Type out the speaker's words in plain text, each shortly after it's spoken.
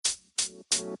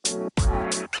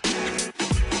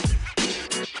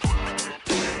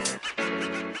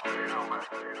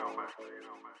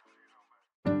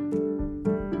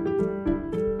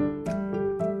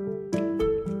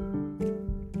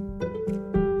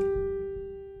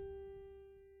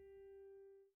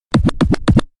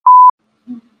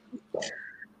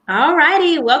All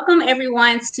righty, welcome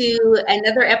everyone to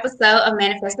another episode of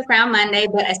Manifest the Crown Monday,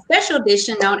 but a special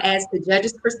edition known as the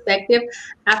Judge's Perspective.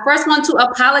 I first want to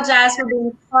apologize for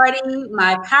being tardy.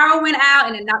 My power went out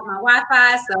and it knocked my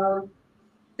Wi-Fi, so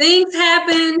things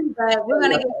happen, but we're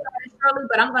going to get started shortly,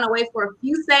 but I'm going to wait for a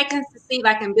few seconds to see if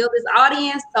I can build this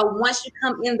audience. So once you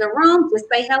come in the room, just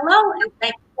say hello and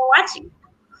thank you for watching.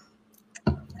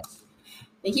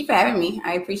 Thank you for having me.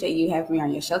 I appreciate you having me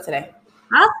on your show today.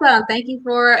 Awesome. Thank you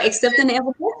for accepting the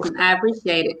invitation. I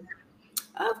appreciate it.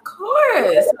 Of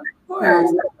course.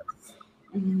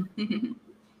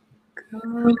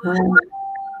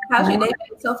 How's your day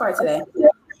been so far today?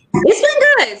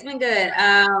 It's been good.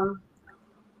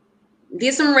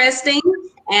 Did some resting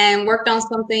and worked on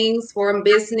some things for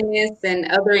business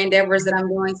and other endeavors that I'm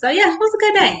doing. So yeah, it was a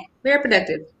good day. Very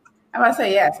productive. I was about to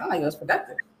say, yeah, it sounded like it was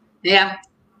productive. Yeah.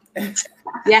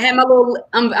 Yeah, I had my little,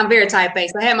 I'm very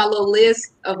type-based. I had my little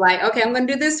list of like, okay, I'm going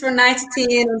to do this from 9 to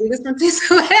 10, I'll do this from 10 to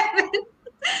 11.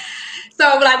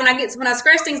 So like when I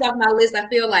scratch things off my list, I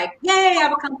feel like, yay,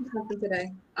 I've accomplished something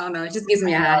today. Oh no, it just gives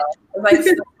me a high. It's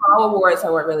like small awards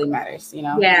are what really matters, you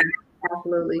know? Yeah,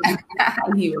 absolutely.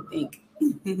 You would think.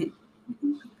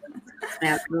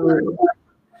 Absolutely.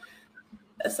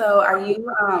 So are you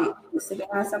sipping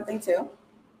on something too?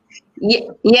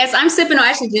 Yes, I'm sipping on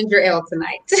actually ginger ale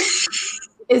tonight.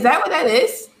 Is that what that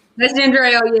is? That's ginger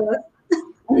ale,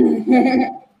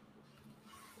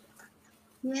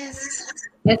 yes.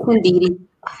 Yes, indeed.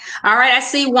 All right, I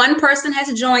see one person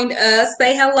has joined us.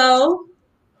 Say hello,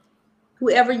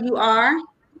 whoever you are.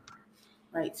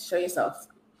 Right, show yourself.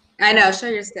 I know, show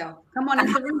yourself. Come on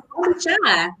into the room. Don't be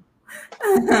shy.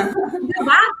 Good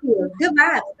vibes here. Good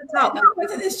vibes. Good talk. Go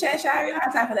to this chat, shy. We don't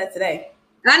have time for that today.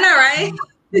 I know, right?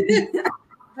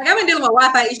 Like I've been dealing with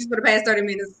Wi-Fi issues for the past 30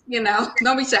 minutes. You know,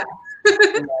 don't be shy.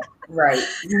 Right.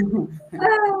 You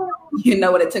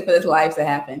know what it took for this live to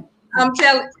happen.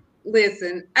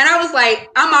 Listen, and I was like,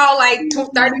 I'm all like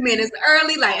 30 minutes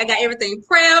early. Like I got everything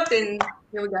prepped, and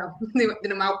here we go.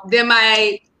 Then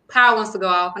my power wants to go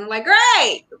off, and I'm like,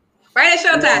 great, right at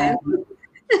showtime.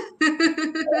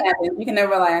 You can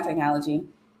never rely on technology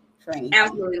for anything.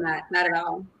 Absolutely not at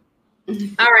all.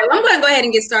 All right, well, I'm going to go ahead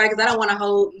and get started because I don't want to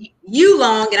hold you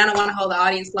long and I don't want to hold the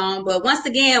audience long. But once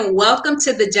again, welcome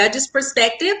to the Judge's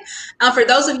Perspective. For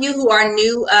those of you who are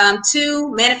new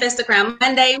to Manifest the Crown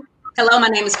Monday, hello, my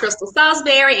name is Crystal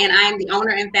Salisbury, and I am the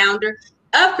owner and founder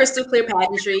of Crystal Clear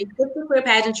Pageantry. Crystal Clear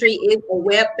Pageantry is a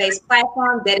web-based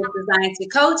platform that is designed to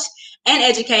coach and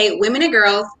educate women and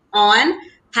girls on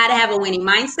how to have a winning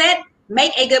mindset,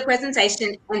 make a good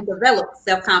presentation, and develop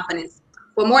self-confidence.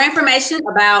 For more information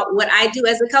about what I do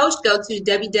as a coach, go to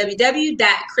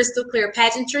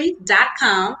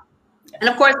www.crystalclearpageantry.com. And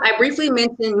of course, I briefly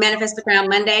mentioned Manifest the Crown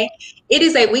Monday. It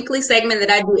is a weekly segment that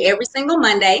I do every single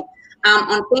Monday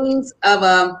on things of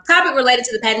a topic related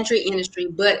to the pageantry industry.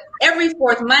 But every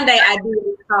fourth Monday, I do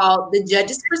what is called the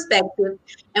Judge's Perspective.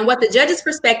 And what the Judge's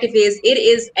Perspective is, it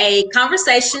is a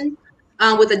conversation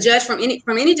with a judge from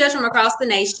any judge from across the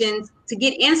nation to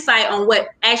get insight on what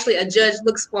actually a judge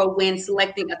looks for when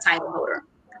selecting a title holder.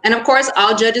 And of course,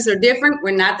 all judges are different.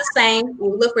 We're not the same. We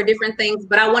look for different things,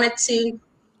 but I wanted to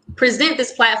present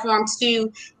this platform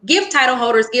to give title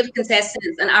holders, give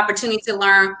contestants an opportunity to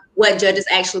learn what judges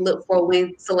actually look for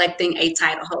when selecting a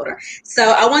title holder.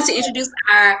 So I want to introduce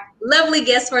our lovely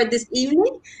guest for this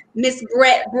evening, Miss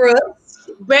Brett Brooks.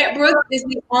 Brett Brooks is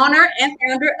the owner and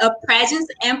founder of Pageants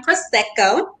and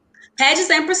Prosecco. Pageants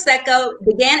and Prosecco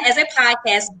began as a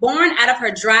podcast born out of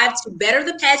her drive to better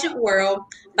the pageant world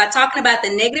by talking about the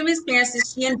negative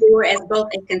experiences she endured as both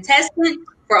a contestant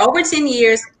for over 10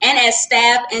 years and as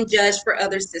staff and judge for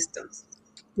other systems.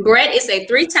 Brett is a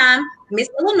 3-time Miss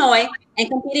Illinois and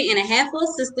competed in a handful of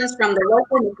systems from the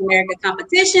local Miss America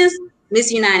competitions,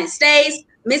 Miss United States,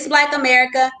 Miss Black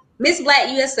America, Miss Black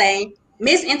USA,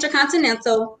 Miss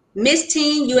Intercontinental, Miss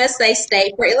Teen USA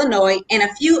State for Illinois, and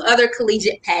a few other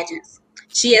collegiate pageants.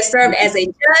 She has served as a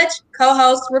judge,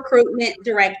 co-host, recruitment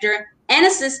director, and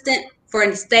assistant for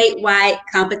statewide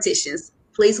competitions.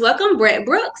 Please welcome Brett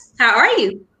Brooks. How are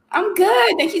you? I'm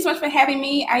good. Thank you so much for having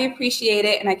me. I appreciate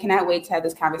it, and I cannot wait to have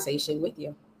this conversation with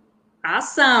you.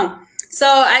 Awesome. So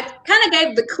I kind of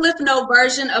gave the Cliff Note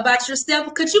version about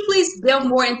yourself. Could you please delve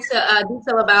more into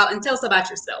detail about and tell us about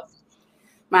yourself?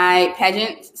 My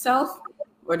pageant self,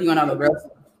 or do you want to know the real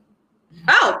self?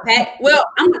 Oh, well,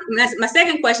 my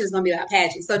second question is going to be about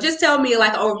pageants. So just tell me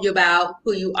like an overview about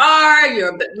who you are,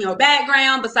 your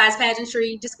background besides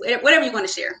pageantry, just whatever you want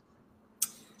to share.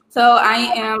 So I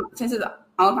am, since it's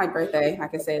almost my birthday, I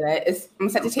can say that. I'm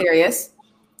Sagittarius.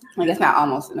 I guess not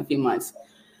almost, in a few months.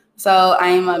 So I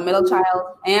am a middle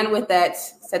child. And with that,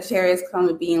 Sagittarius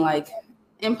comes with being like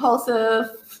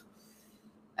impulsive,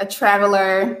 a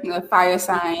traveler, fire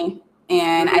sign.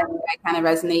 And I kind of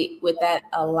resonate with that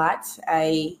a lot.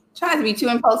 I try to be too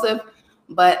impulsive,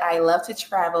 but I love to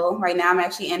travel. Right now I'm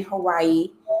actually in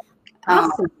Hawaii.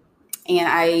 Awesome. And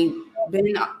I've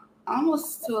been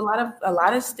almost to a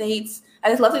lot of states. I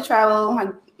just love to travel.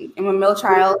 I'm a middle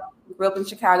child, grew up in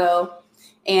Chicago,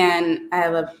 and I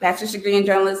have a bachelor's degree in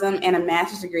journalism and a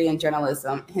master's degree in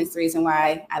journalism. Hence the reason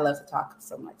why I love to talk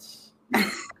so much.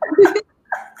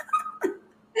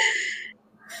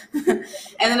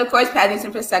 And then, of course, Pageants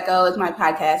and Prosecco is my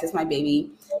podcast. It's my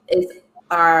baby. It's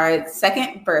our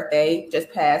second birthday, just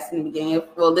passed in the beginning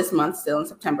of, this month, still in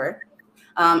September.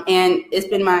 And it's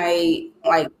been my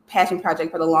passion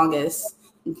project for the longest,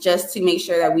 just to make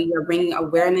sure that we are bringing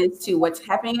awareness to what's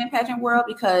happening in the pageant world,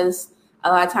 because a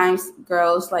lot of times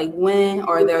girls win,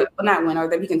 or they'll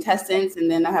be contestants and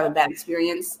then they'll have a bad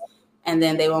experience, and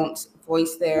then they won't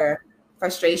voice their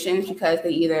frustrations because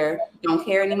they either don't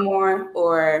care anymore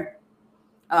or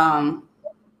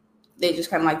they just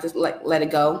kind of just let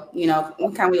it go,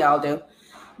 kind of we all do.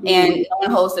 And no one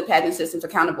holds the pageant systems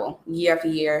accountable year after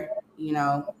year,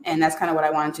 and that's kind of what I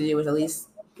wanted to do, was at least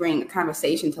bring a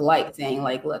conversation to light, saying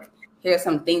look, here are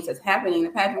some things that's happening in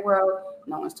the pageant world.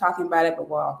 No one's talking about it, but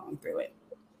we're all going through it.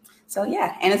 So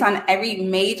yeah, and it's on every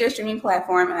major streaming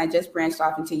platform, and I just branched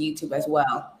off into YouTube as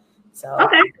well. So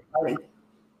okay.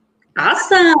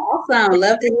 Awesome.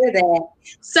 Love to hear that.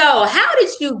 So how did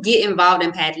you get involved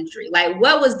in pageantry?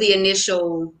 What was the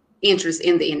initial interest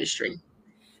in the industry?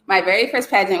 My very first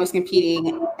pageant was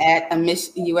competing at a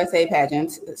Miss USA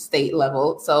pageant, state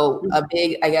level. So a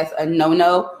big, I guess, a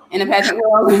no-no in the pageant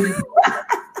world.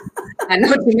 I know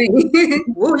what you mean.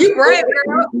 Woo, you brave,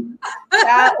 girl.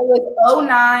 It was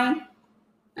 2009.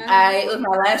 It was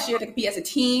my last year to compete as a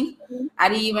teen. I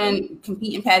didn't even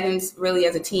compete in pageants really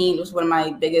as a teen. It was one of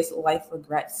my biggest life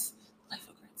regrets.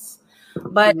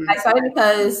 But I started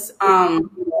because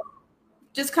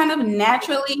just kind of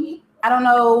naturally, I don't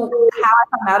know how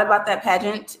I found out about that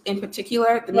pageant in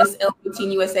particular, the Miss Illinois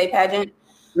Teen USA pageant.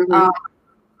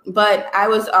 But I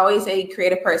was always a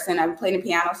creative person. I've played the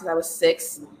piano since I was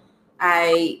 6.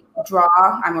 I draw.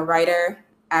 I'm a writer.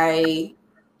 I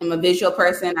am a visual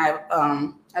person.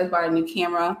 I bought a new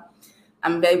camera.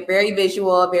 I'm very, very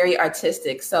visual, very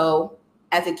artistic. So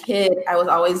as a kid, I was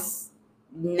always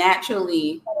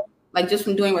naturally, just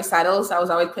from doing recitals, I was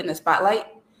always put in the spotlight.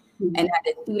 And I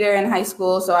did theater in high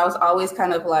school. So I was always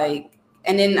kind of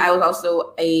and then I was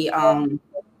also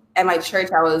at my church,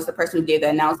 I was the person who gave the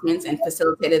announcements and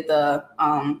facilitated the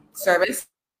service.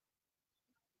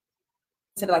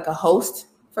 Instead of a host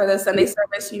for the Sunday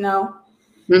service,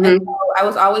 And so I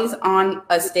was always on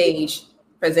a stage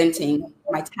presenting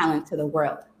my talent to the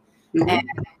world. And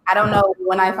I don't know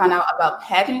when I found out about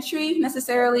pageantry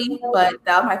necessarily, but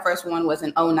that was my first one, was in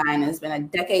 2009. It's been a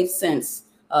decade since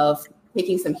of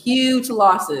taking some huge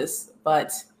losses,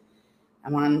 but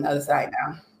I'm on the other side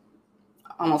now.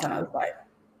 Almost on the other side.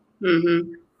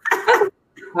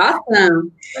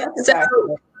 Awesome.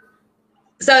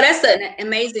 So that's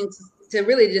amazing to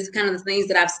really just kind of the things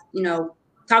that I've,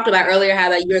 talked about earlier,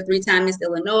 how you're a 3-time Miss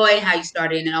Illinois, how you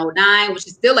started in 2009, which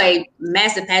is still a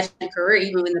massive pageant career,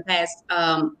 even in the past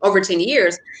over 10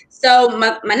 years. So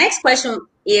my next question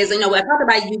is, I talked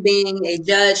about you being a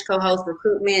judge, co-host,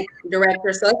 recruitment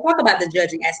director. So let's talk about the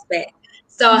judging aspect.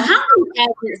 So how many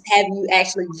pageants have you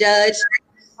actually judged?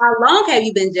 How long have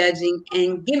you been judging?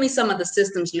 And give me some of the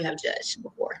systems you have judged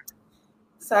before.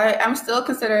 So I'm still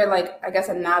considered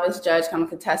a novice judge, kind of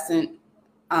contestant.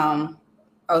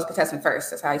 I was contestant first.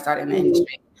 That's how I started in the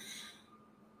industry.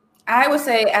 I would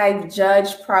say I've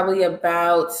judged probably I've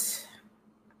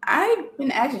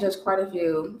been actually judged quite a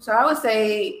few. So I would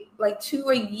say 2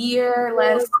 a year,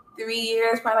 last 3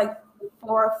 years, probably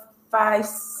 4, 5,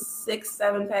 6,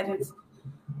 7 pageants.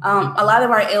 A lot of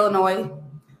them are Illinois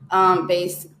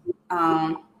based.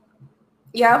 I'll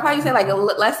probably say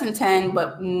less than 10,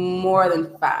 but more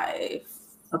than 5.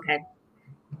 Okay.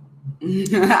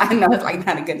 I know it's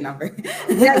not a good number.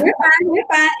 Yeah, you're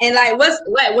fine. And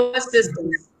what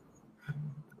systems?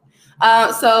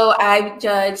 So I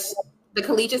judged the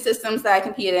collegiate systems that I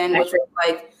competed in, which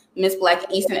was Miss Black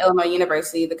Eastern Illinois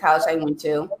University, the college I went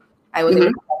to. I was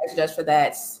able to judge for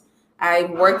that. I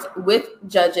worked with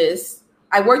judges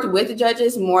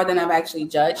more than I've actually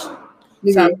judged.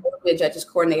 So I was a judges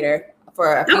coordinator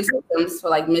for a few systems for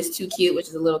like Miss Too Cute, which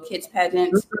is a little kids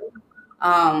pageant.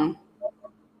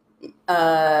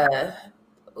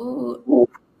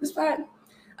 This part.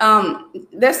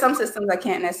 There's some systems I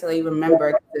can't necessarily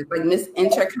remember. It's like Miss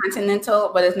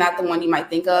Intercontinental, but it's not the one you might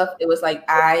think of. It was like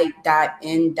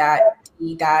I.N.T.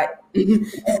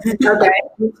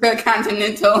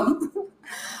 Intercontinental.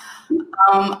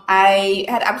 I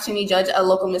had the opportunity to judge a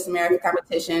local Miss America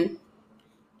competition,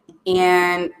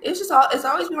 and it's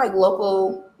always been like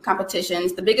local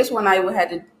competitions. The biggest one I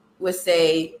would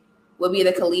say would be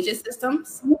the collegiate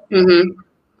systems.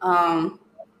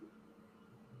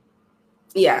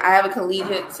 Yeah, I have a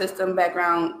collegiate system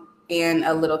background and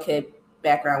a little kid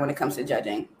background when it comes to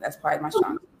judging. That's probably my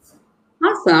strongest.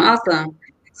 Awesome.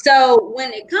 So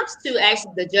when it comes to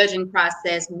actually the judging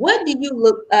process, what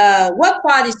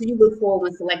qualities do you look for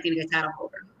when selecting a title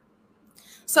holder?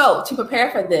 So to prepare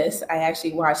for this, I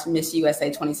actually watched Miss USA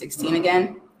 2016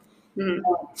 again.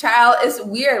 Child, it's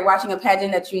weird watching a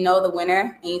pageant that you know the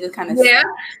winner and you just kind of like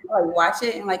watch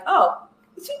it and like, oh,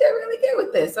 she did really good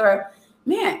with this, or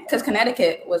man, because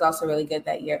Connecticut was also really good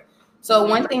that year. So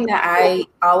one thing that I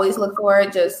always look for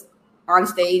just on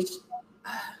stage,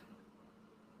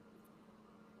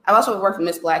 I've also worked with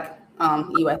Miss Black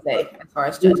USA as far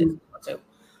as judges too.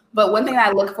 But one thing that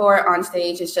I look for on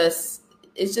stage is just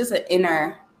it's like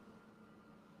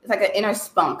an inner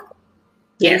spunk.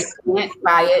 Yes. You can't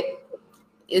buy it.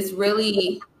 It's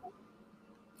really,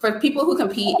 for people who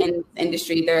compete in the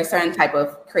industry, they're a certain type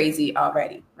of crazy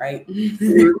already, right?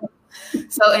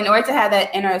 So in order to have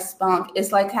that inner spunk,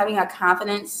 it's like having a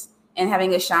confidence and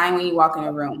having a shine when you walk in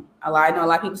a room. I know a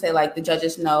lot of people say like the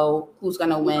judges know who's going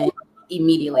to win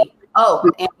immediately. Oh,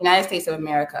 and United States of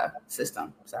America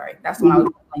system. Sorry, that's the one I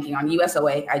was thinking on.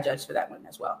 USOA, I judged for that one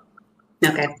as well.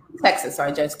 Okay. Texas, so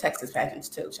I judged Texas pageants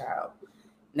too, child.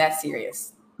 That's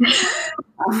serious.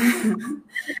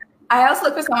 I also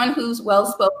look for someone who's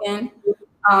well-spoken.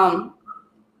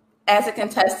 As a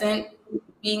contestant,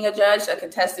 being a judge, a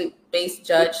contestant-based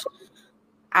judge,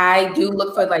 I do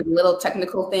look for like little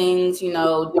technical things. You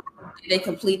know, did they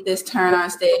complete this turn on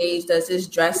stage? Does this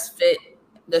dress fit?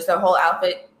 Does the whole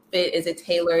outfit fit? Is it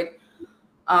tailored?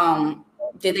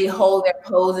 Did they hold their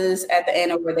poses at the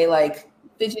end, or were they like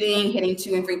fidgeting, hitting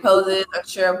 2 and 3 poses,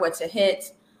 unsure of what to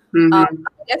hit? I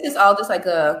guess it's all just like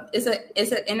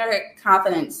it's an inner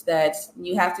confidence that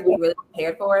you have to be really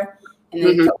prepared for, and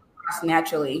then it comes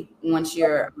naturally once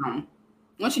you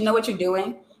know what you're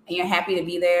doing and you're happy to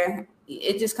be there.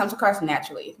 It just comes across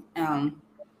naturally.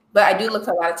 But I do look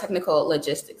for a lot of technical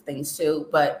logistic things too,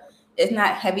 but it's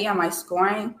not heavy on my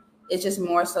scoring. It's just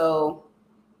more so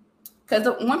because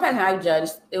the one pageant I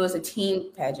judged, it was a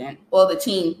team pageant. Well, the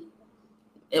team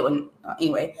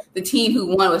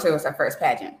who won was our first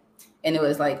pageant. And it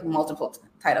was like multiple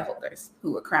title holders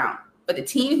who were crowned. But the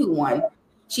team who won,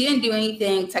 she didn't do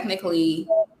anything technically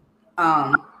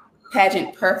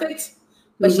pageant perfect,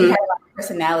 but she had a lot of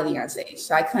personality on stage.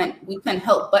 So we couldn't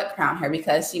help but crown her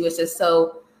because she was just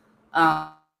so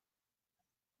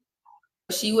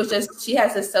she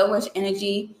has just so much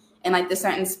energy and like this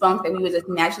certain spunk that we were just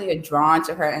naturally drawn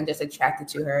to her and just attracted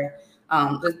to her.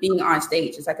 Just being on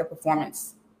stage, it's like a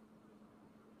performance.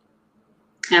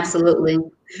 Absolutely.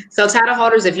 So title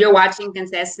holders, if you're watching,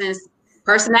 contestants,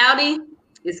 personality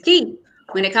is key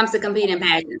when it comes to competing in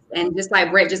pageants. And just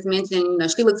like Brett just mentioned,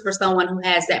 she looks for someone who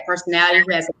has that personality,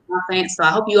 who has confidence. So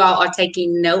I hope you all are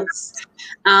taking notes.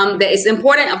 That it's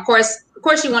important. Of course,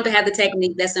 you want to have the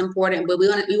technique. That's important, but we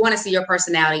want to see your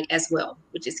personality as well,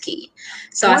 which is key.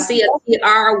 So I see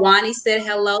Tiara Wani said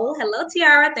hello. Hello,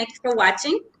 Tiara. Thank you for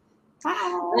watching.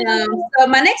 Hi. So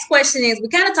my next question is, we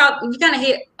talked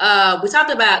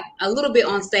about a little bit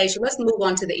on stage. So let's move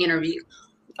on to the interview.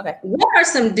 Okay. What are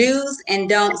some do's and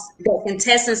don'ts that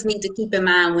contestants need to keep in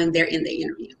mind when they're in the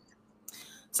interview?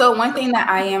 So one thing that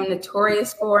I am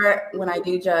notorious for when I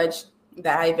do judge,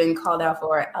 that I've been called out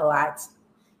for a lot,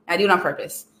 I do it on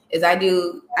purpose, is I'm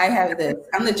the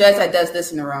judge that does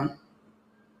this in the room.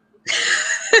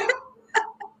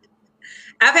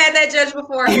 I've had that judge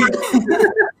before.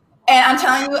 And I'm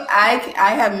telling you,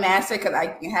 I have mastered, because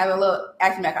I have a little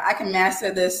acting background. I can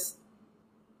master this.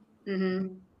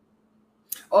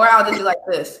 Or I'll just do like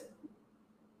this.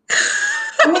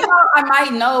 I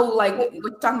might know like what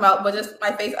you're talking about, but just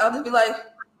my face, I'll just be like,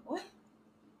 what?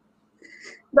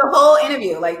 The whole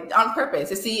interview, like on purpose,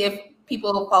 to see if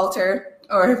people falter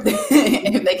or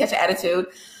if they catch an attitude.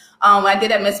 When I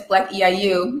did at Miss Black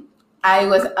EIU, I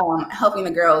was helping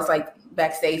the girls like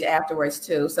backstage afterwards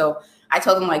too. So I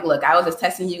told them like, look, I was just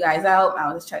testing you guys out.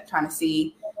 I was just trying to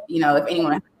see, if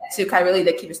anyone had to. I really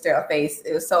did keep a straight face.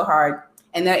 It was so hard.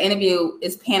 and their interview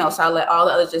is panel. So I'll let all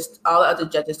the other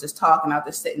judges just talk, and I'll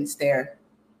just sit and stare.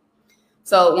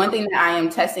 So one thing that I am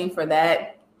testing for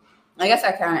that, I guess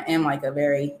I kind of am like a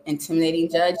very intimidating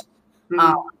judge.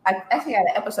 I actually had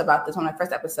an episode about this, one of my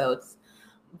first episodes,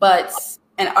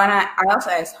 and I also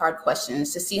ask hard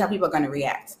questions to see how people are going to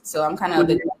react. So I'm kind of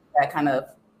the judge that kind of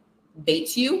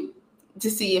baits you to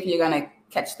see if you're going to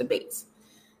catch the baits.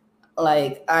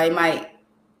 Like I might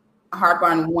harp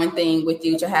on one thing with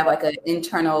you to have like an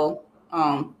internal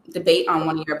debate on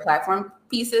one of your platform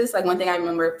pieces. Like one thing I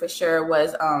remember for sure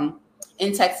was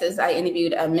in Texas, I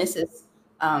interviewed a Mrs.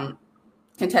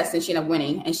 Contestant. She ended up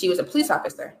winning, and she was a police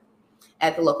officer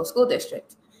at the local school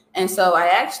district. And so I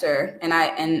asked her,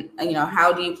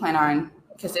 how do you plan on,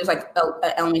 because there's like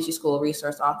an elementary school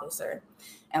resource officer,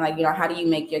 and like, how do you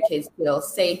make your kids feel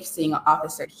safe seeing an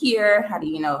officer here? How do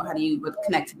you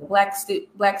connect to the black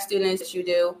students that you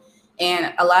do?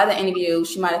 And a lot of the interview,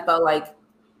 she might have felt like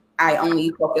I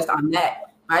only focused on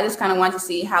that. I just kind of wanted to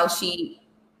see how she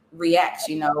reacts.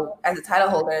 As a title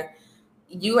holder,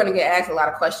 you're going to get asked a lot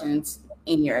of questions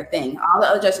in your thing. All the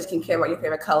other judges can care about your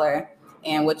favorite color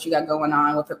and what you got going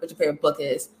on, what your favorite book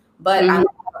is. But I want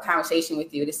to have a conversation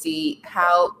with you to see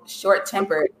how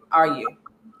short-tempered are you,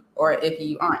 or if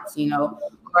you aren't,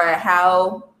 or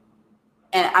how,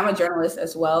 and I'm a journalist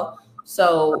as well,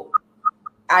 so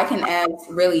I can ask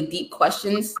really deep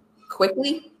questions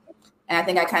quickly. And I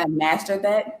think I kind of mastered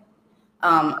that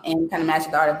and kind of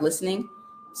mastered the art of listening.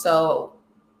 So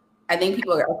I think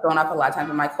people are thrown off a lot of times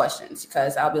with my questions,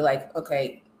 because I'll be like,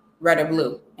 okay, red or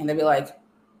blue? And they'll be like,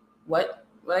 what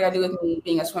do I got to do with me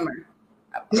being a swimmer?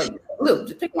 I'm like, blue,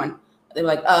 just pick one. They're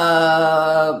like,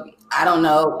 I don't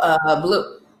know,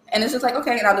 blue. And it's just like,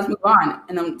 okay, and I'll just move on.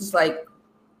 And I'm just like,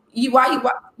 you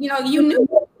knew.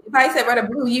 If I said red or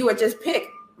blue, you would just pick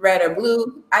red or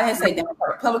blue. I didn't say Democrat,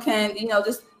 Republican,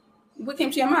 just what came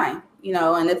to your mind,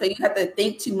 and if you have to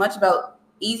think too much about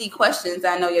easy questions,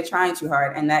 I know you're trying too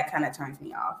hard, and that kind of turns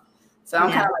me off. So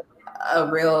I'm kind of like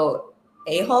a real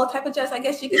a-hole type of judge, I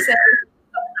guess you could say.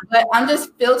 But I'm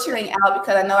just filtering out,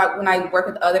 because I know when I work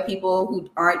with other people who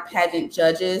aren't pageant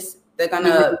judges, they're going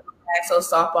to ask those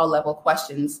softball level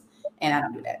questions, and I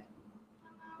don't do that.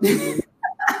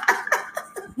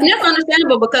 And that's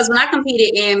understandable, because when I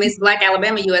competed in Miss Black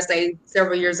Alabama USA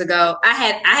several years ago, I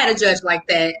had a judge like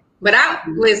that. But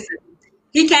listen,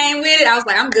 he came with it. I was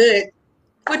like, I'm good.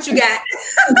 What you got?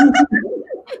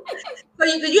 So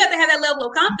you have to have that level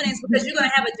of confidence, because you're going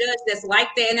to have a judge that's like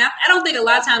that. And I don't think a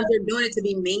lot of times they're doing it to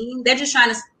be mean. They're just trying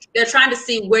to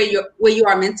see where you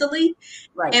are mentally.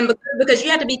 Right. And because you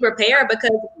have to be prepared,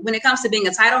 because when it comes to being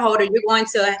a title holder, you're going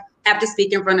to have to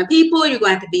speak in front of people. You're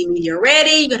going to have to be media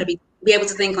ready. You're going to be able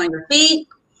to think on your feet.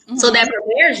 Mm-hmm. So that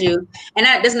prepares you. And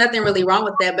there's nothing really wrong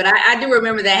with that. But I do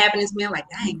remember that happening to me. I'm like,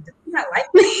 dang, does he not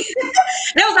like me?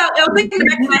 I was thinking in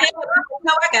the back of my head,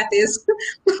 no, I got this.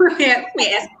 Let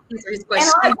me ask these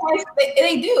questions. And a lot of times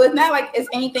they do. It's not like it's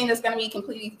anything that's going to be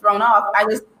completely thrown off. I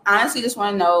just honestly just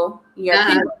want to know your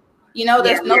opinion.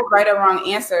 There's no right or wrong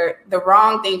answer. The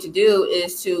wrong thing to do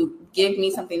is to give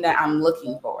me something that I'm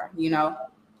looking for,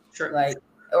 Sure. Like,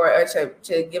 or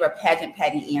to give a pageant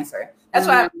patty answer. That's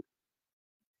why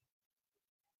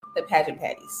the pageant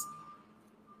patties.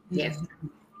 Yes.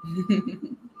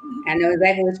 I know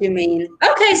exactly what you mean.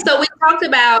 Okay, so we talked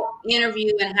about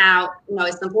interview and how,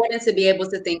 it's important to be able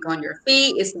to think on your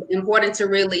feet. It's important to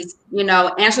really,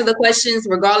 answer the questions,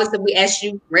 regardless if we ask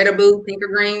you red or blue, pink or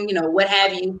green, what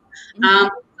have you. So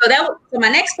my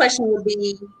next question would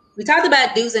be, we talked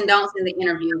about do's and don'ts in the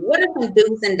interview. What are some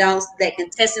do's and don'ts that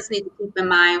contestants need to keep in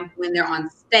mind when they're on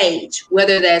stage,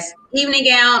 whether that's evening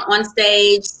gown, on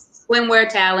stage, swimwear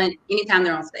talent, anytime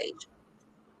they're on stage?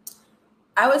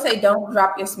 I would say don't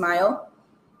drop your smile.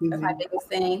 That's my biggest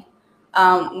thing.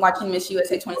 Watching Miss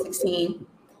USA 2016,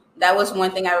 that was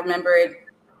one thing I remembered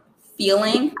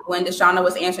feeling when Deshauna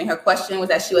was answering her question, was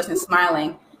that she wasn't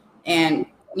smiling. And,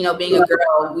 being a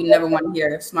girl, we never want to hear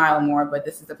her smile more, but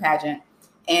this is a pageant.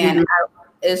 And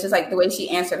it's just like the way she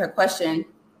answered her question.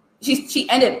 She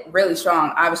ended really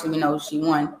strong. Obviously, we know she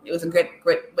won. It was a great,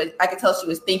 but I could tell she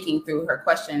was thinking through her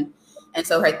question. And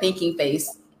so her thinking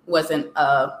face wasn't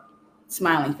a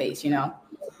smiling face, And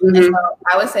so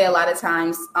I would say a lot of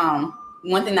times,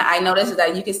 one thing that I noticed is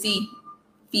that you can see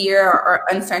fear or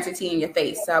uncertainty in your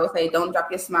face. So I would say don't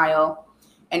drop your smile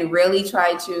and really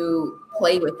try to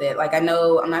play with it. Like, I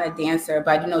know I'm not a dancer,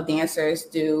 but I do know dancers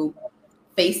do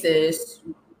faces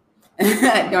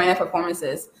during their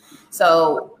performances.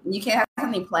 So you can't have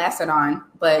something plastered on,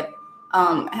 but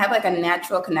have like a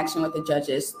natural connection with the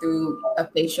judges through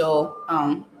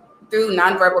through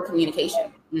nonverbal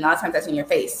communication. And a lot of times that's in your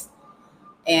face.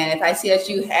 And if I see that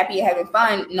you happy, having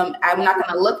fun, no, I'm not going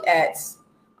to look at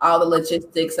all the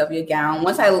logistics of your gown.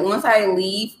 Once my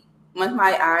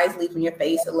eyes leave from your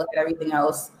face and look at everything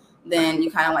else, then you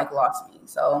kind of like lost me.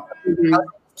 So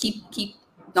keep,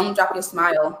 don't drop your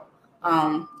smile.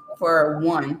 For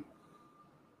one,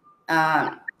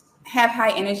 have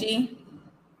high energy.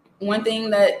 One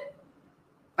thing that,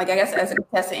 like, I guess as a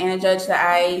contestant and a judge, that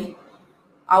I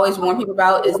always warn people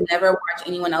about is never watch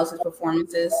anyone else's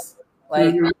performances.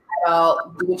 Like, do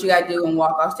what you gotta do and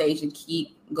walk off stage and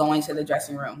keep going to the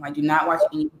dressing room. Like, do not watch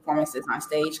any performances on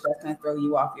stage because that's gonna throw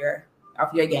you off your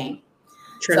game.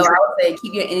 True. So I would say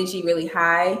keep your energy really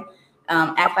high.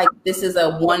 Act like this is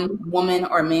a one woman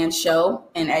or man show,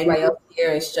 and everybody else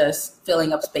here is just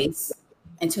filling up space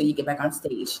until you get back on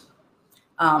stage.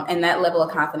 And that level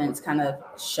of confidence kind of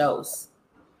shows.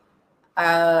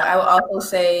 I would also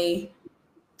say,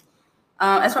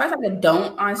 as far as like a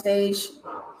don't on stage,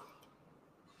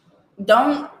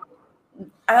 I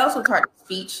also taught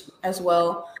speech as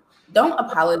well. Don't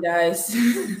apologize.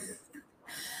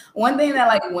 One thing that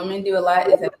like women do a lot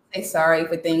is that they say sorry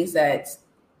for things that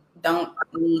don't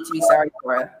need to be sorry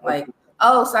for. Like,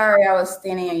 oh, sorry, I was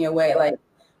standing in your way. Like,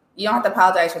 you don't have to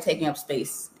apologize for taking up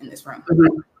space in this room.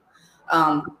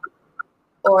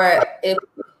 Or if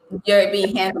you're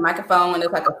being handed a microphone and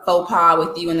there's like a faux pas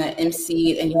with you and the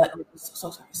MC and you're like, oh,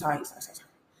 so sorry.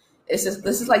 It's just,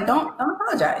 this is like, don't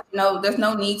apologize. You know, there's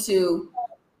no need to,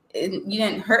 you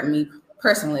didn't hurt me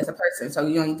personally as a person, so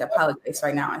you don't need to apologize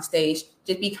right now on stage.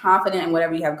 Just be confident in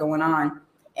whatever you have going on.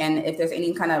 And if there's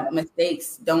any kind of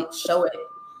mistakes, don't show it,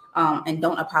 and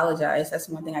don't apologize. That's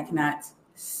one thing I can't not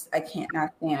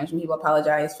stand when people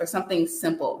apologize for something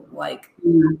simple, like,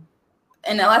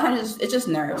 and a lot of times it's just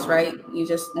nerves, right? You're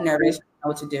just nervous, you know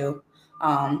what to do.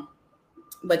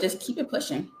 But just keep it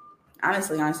pushing.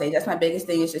 Honestly, on stage, that's my biggest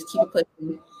thing, is just keep it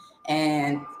pushing.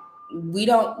 And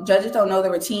judges don't know the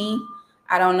routine.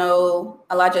 I don't know,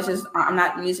 a lot of judges, I'm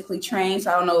not musically trained,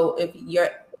 so I don't know if your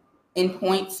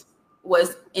endpoint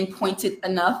was endpointed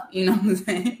enough, you know what I'm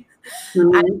saying? I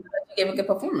didn't know that you gave a good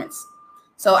performance.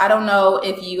 So I don't know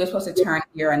if you were supposed to turn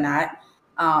here or not.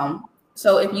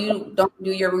 So if you don't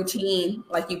do your routine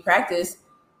like you practice,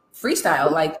 freestyle.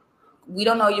 Like, we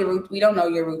don't know your routine. We don't know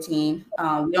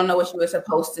what you were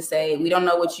supposed to say. We don't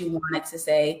know what you wanted to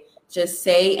say. Just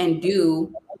say and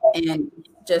do, and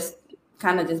just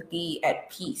kind of just be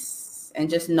at peace, and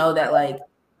just know that, like,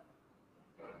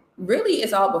 really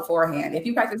it's all beforehand. If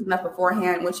you practice enough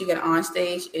beforehand, once you get on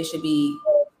stage, it should be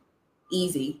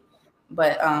easy.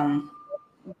 But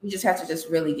you just have to just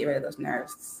really get rid of those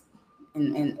nerves,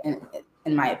 in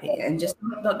my opinion. And just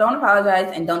don't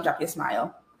apologize and don't drop your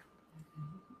smile.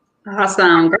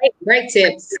 Awesome. Great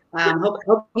tips.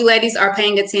 Hope you ladies are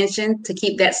paying attention to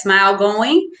keep that smile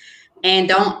going, and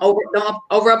don't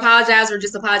over apologize, or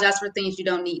just apologize for things you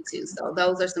don't need to. So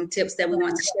those are some tips that we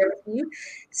want to share with you.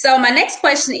 So my next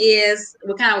question is,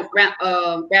 we're kind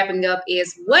of wrapping up,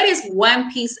 is what is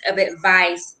one piece of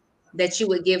advice that you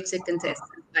would give to contestants?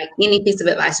 Like, any piece of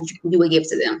advice that you would give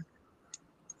to them?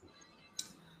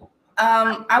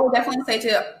 I would definitely say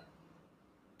to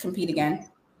compete again.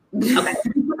 Okay.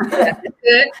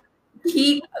 Good.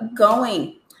 Keep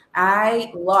going.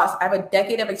 I have a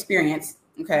decade of experience.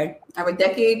 Okay. I have a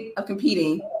decade of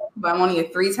competing, but I'm only a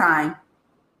 3-time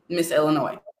Miss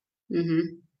Illinois.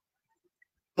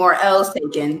 More L's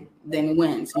taken than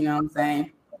wins, you know what I'm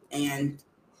saying? And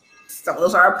so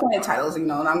those are appointed titles, you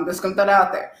know, and I'm just gonna throw that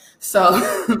out there.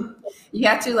 So you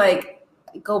have to, like,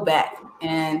 go back,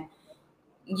 and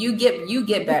you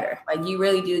get better. Like, you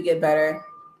really do get better.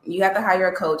 You have to hire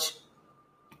a coach.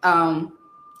 I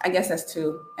guess that's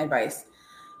 2 advice.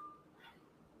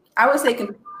 I would say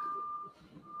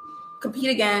compete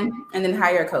again and then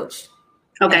hire a coach.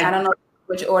 Okay. And I don't know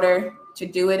which order to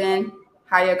do it in.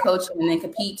 Hire a coach and then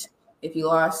compete. If you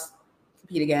lost,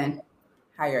 compete again,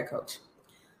 hire a coach.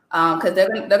 Because they're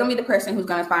gonna be the person who's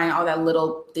gonna find all that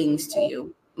little things to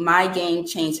you. My game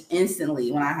changed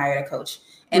instantly when I hired a coach.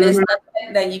 And there's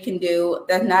nothing that you can do.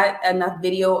 There's not enough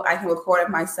video I can record of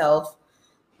myself.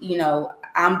 You know,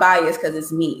 I'm biased because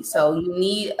it's me. So you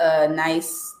need a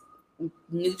nice,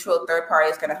 neutral third party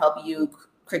that's going to help you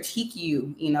critique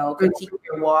critique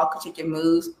your walk, critique your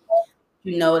moves.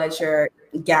 You know that your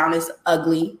gown is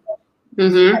ugly.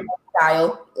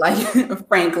 Style, like,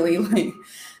 frankly, like,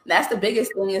 that's the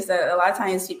biggest thing, is that a lot of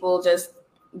times people just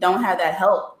don't have that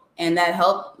help. And that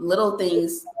help, little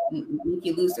things make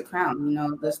you lose the crown, you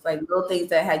know, just like little things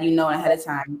that had you known ahead of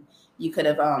time, you could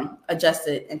have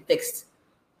adjusted and fixed,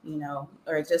 you know,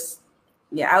 or just,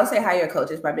 I would say hire a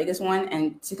coach is my biggest one,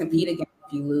 and to compete again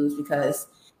if you lose, because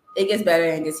it gets better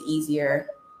and it gets easier.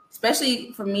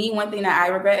 especially for me, one thing that I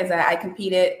regret is that I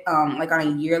competed like on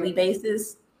a yearly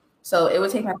basis. So it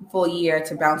would take me a full year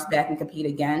to bounce back and compete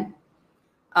again.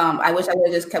 I wish I would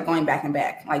have just kept going back and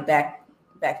back, like back.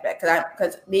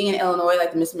 Because being in Illinois,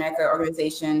 like the Miss America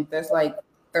organization, there's like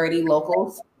 30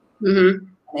 locals. Mm-hmm.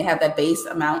 They have that base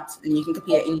amount, and you can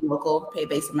compete at any local, pay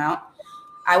base amount.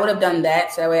 I would have done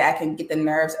that so that way I can get the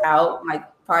nerves out. Like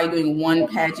probably doing one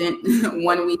pageant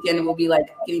one weekend will be like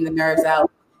getting the nerves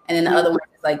out, and then the other one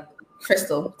is like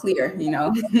crystal clear, you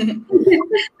know.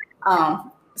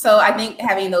 So I think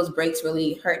having those breaks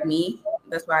really hurt me.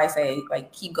 That's why I say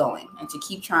like keep going and to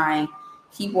keep trying,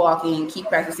 keep walking, keep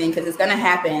practicing, because it's gonna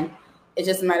happen. It's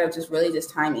just a matter of just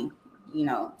timing, you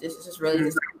know. Just really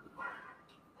just.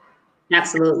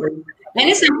 Absolutely, and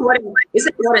it's important. It's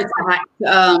important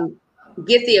to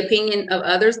get the opinion of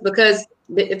others, because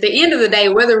at the end of the day,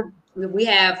 whether we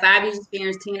have 5 years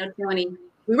experience, 10 or 20,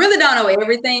 we really don't know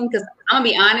everything. Because I'm gonna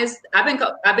be honest,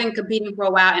 I've been competing for a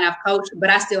while and I've coached, but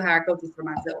I still hire coaches for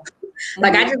myself.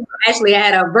 Like I just actually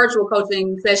had a virtual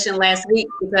coaching session last week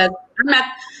because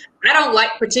I don't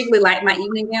particularly like my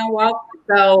evening gown walk,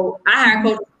 so I hire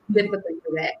coaches specifically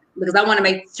for that because I want to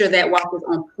make sure that walk is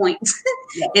on point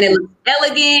and it looks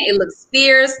elegant, it looks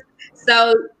fierce.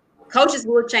 So coaches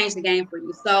will change the game for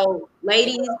you. So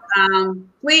ladies,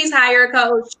 please hire a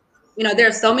coach. You know, there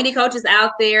are so many coaches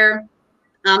out there.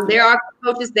 There are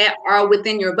coaches that are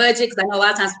within your budget, because I know a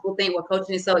lot of times people think, well,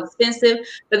 coaching is so expensive,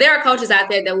 but there are coaches out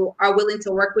there that are willing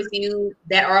to work with you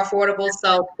that are affordable.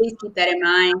 So please keep that in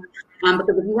mind.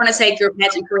 Because if you want to take your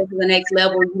pageant career to the next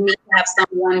level, you need to have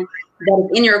someone that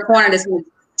is in your corner that's going to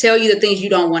tell you the things you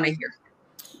don't want to hear.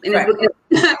 And, right.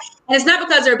 And it's not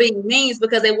because they're being mean, it's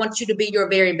because they want you to be your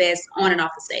very best on and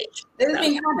off the stage. They're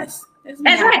being honest. That's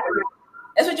right.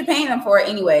 That's what you're paying them for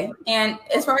anyway. And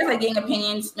as far as like getting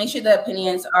opinions, make sure the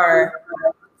opinions are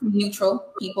neutral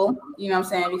people. You know what I'm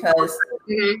saying? Because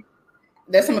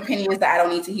there's some opinions that I don't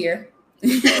need to hear.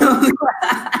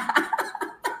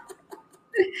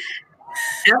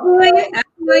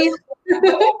 Absolutely.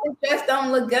 It just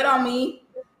don't look good on me.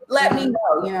 Let me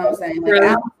know. You know what I'm saying? Like,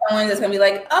 I'm someone that's gonna be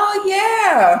like, oh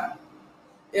yeah,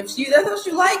 that's what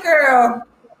you like, girl.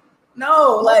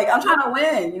 No, like I'm trying to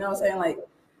win. You know what I'm saying? Like,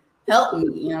 help me.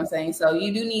 You know what I'm saying? So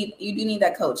you do need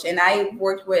that coach. And I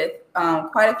worked with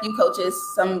quite a few coaches,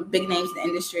 some big names in the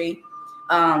industry.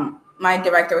 My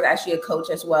director was actually a coach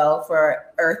as well for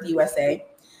Earth USA,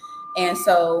 and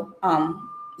so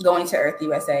going to Earth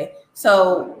USA.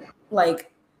 So like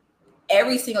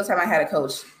every single time I had a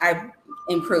coach, I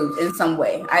improved in some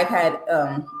way. I've had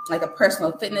like a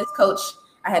personal fitness coach.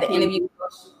 I had an interview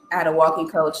coach. I had a walking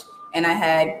coach, and I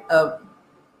had a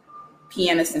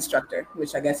pianist instructor,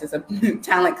 which I guess is a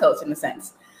talent coach in a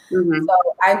sense. So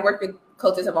I've worked with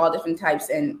coaches of all different types,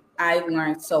 and I've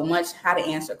learned so much: how to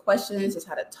answer questions, just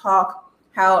how to talk,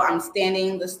 how I'm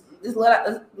standing. There's a lot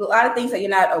of things that you're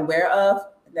not aware of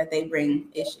that they bring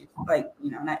issues, like, you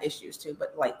know, not issues too,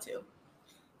 but light too.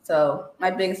 So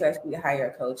my biggest advice would be to hire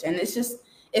a coach. And it's just,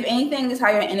 if anything, just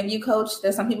hire an interview coach.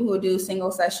 There's some people who do single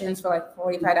sessions for like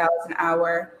 $45 an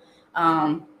hour,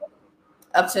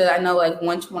 up to, I know, like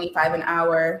 $125 an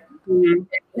hour. You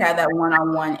have that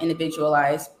one-on-one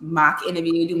individualized mock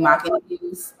interview. You do mock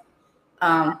interviews.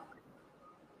 Also,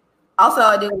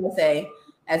 I do want to say,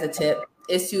 as a tip,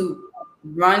 is to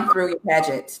run through your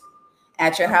pageant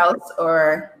at your house,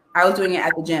 or I was doing it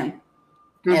at the gym.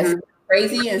 As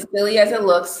crazy and silly as it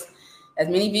looks, as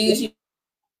many views you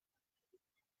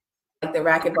like the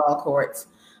racquetball courts,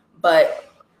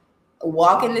 but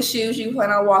walk in the shoes you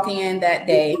plan on walking in that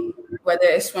day, whether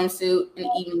it's swimsuit and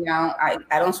evening gown.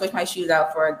 I don't switch my shoes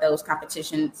out for those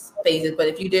competition phases, but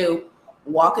if you do,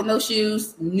 walk in those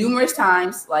shoes numerous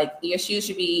times. Like, your shoes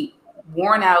should be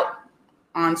worn out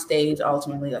on stage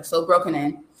ultimately, like so broken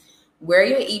in. Wear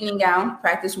your evening gown,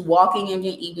 practice walking in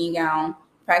your evening gown,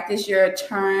 practice your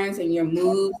turns and your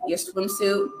moves, your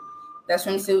swimsuit. That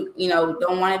swimsuit, you know,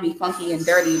 don't want to be funky and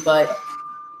dirty, but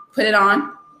put it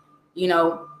on. You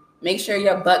know, make sure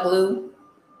your butt glue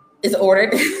is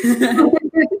ordered.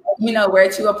 You know, where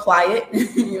to apply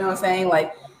it. You know what I'm saying?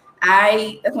 Like,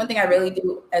 that's one thing I really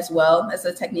do as well. That's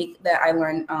a technique that I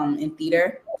learned in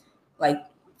theater, like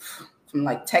from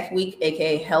like Tech Week,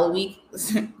 aka Hell Week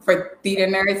for theater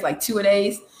nerds, like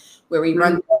 2-a-days, where we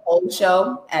run the whole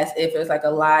show as if it was like a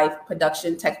live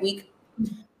production. Tech Week.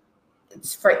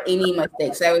 It's for any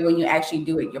mistakes. So that way when you actually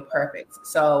do it, you're perfect.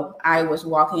 So I was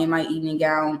walking in my evening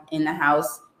gown in the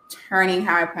house, turning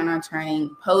how I plan on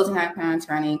turning, posing how I plan on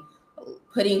turning,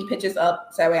 putting pictures up.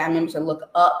 So that way I remember to look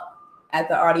up at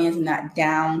the audience and not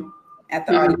down at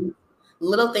the audience.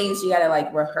 Little things you got to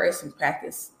like rehearse and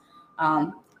practice.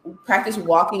 practice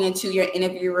walking into your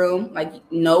interview room. Like,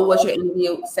 know what your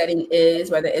interview setting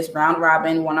is, whether it's round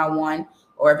robin, one-on-one,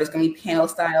 or if it's going to be panel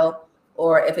style,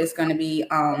 or if it's going to be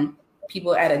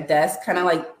people at a desk. Kind of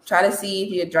like try to see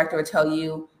if your director will tell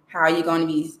you how are you going to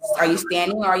be. Are you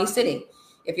standing or are you sitting?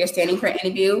 If you're standing for an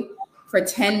interview for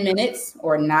 10 minutes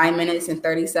or 9 minutes and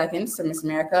 30 seconds, so Miss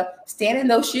America, stand in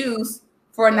those shoes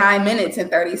for 9 minutes and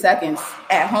 30 seconds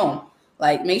at home.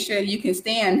 Like, make sure you can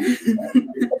stand as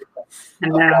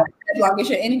long as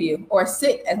your interview, or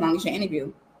sit as long as your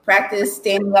interview. Practice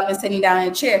standing up and sitting down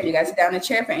in a chair. If you guys sit down in a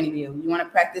chair for interview, you want to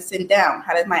practice sitting down.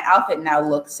 How does my outfit now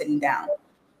look sitting down?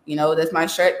 You know, does my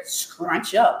shirt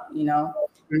scrunch up? You know,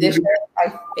 this shirt I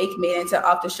fake made into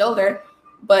off the shoulder,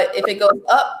 but if it goes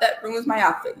up, that ruins my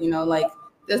outfit. You know, like,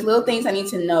 there's little things I need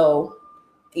to know.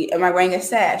 Am I wearing a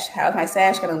sash? How's my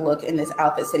sash going to look in this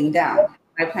outfit sitting down?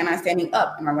 I plan on standing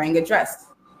up. Am I wearing a dress?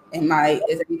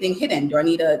 Is anything hidden? Do I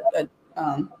need a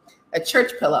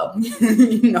church pillow?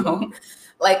 You know,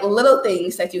 like little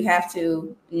things that you have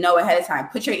to know ahead of time.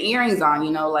 Put your earrings on,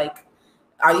 you know, like,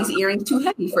 are these earrings too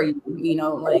heavy for you? You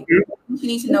know, like, you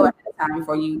need to know ahead of time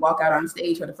before you walk out on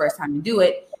stage for the first time you do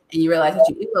it, and you realize that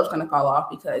your earlobe's going to fall off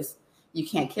because you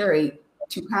can't carry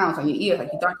 2 pounds on your ears like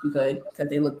you thought you could, because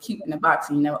they look cute in the box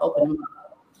and you never open them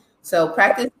up. So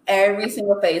practice every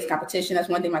single phase. Competition, that's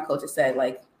one thing my coach has said,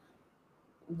 like,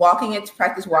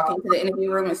 practice walking to the interview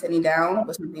room and sitting down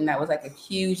was something that was like a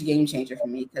huge game changer for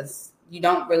me, because you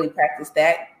don't really practice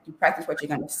that. You practice what you're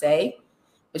going to say,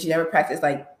 but you never practice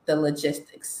like the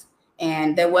logistics.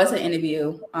 And there was an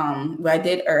interview where I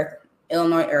did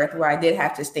Illinois Earth, where I did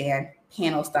have to stand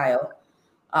panel style.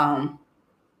 And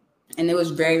it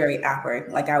was very, very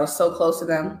awkward. Like, I was so close to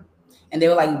them, and they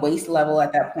were like waist level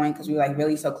at that point because we were like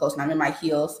really so close, and I'm in my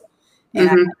heels, and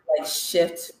I had to like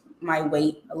shift my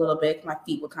weight a little bit. My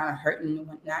feet were kind of hurting and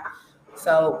whatnot.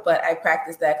 So, but I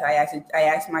practiced that. I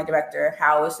asked my director,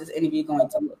 how is this interview going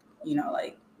to look? You know,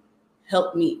 like,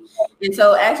 help me. And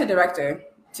so ask your director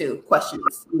too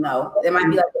questions. You know, there might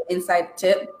be like an inside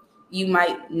tip. You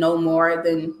might know more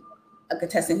than a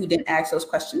contestant who didn't ask those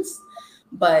questions,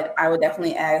 but I would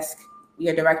definitely ask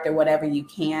your director whatever you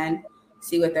can,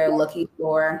 see what they're looking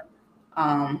for,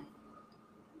 and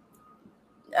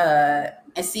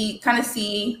see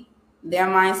their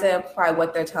mindset, apply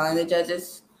what they're telling the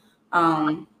judges,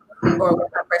 or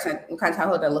what kind of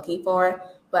title they're looking for.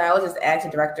 But I would just ask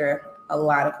the director a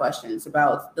lot of questions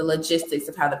about the logistics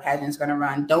of how the pageant is going to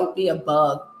run. Don't be a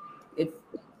bug. If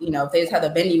they just have the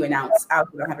venue announced,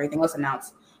 obviously don't have everything else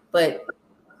announced, but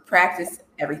practice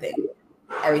everything.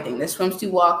 The swim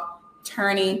student walk,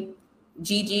 turning.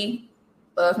 Gigi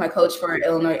was my coach for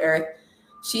Illinois Earth.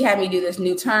 She had me do this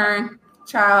new turn.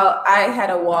 Child, I had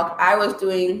a walk.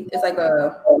 It's like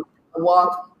a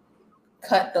walk,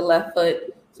 cut the left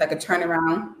foot. It's like a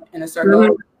turnaround in a circle.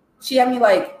 Mm-hmm. She had me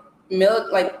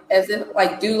as if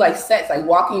do like sets, like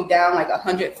walking down like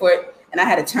 100 foot. And I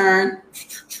had to turn,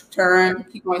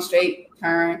 keep going straight,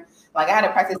 turn. Like, I had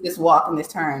to practice this walk and this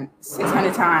turn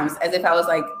 600 times as if I was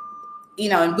like,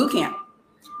 in boot camp.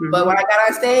 Mm-hmm. But when I got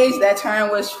on stage, that turn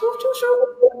was shoo, shoo,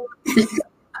 shoo.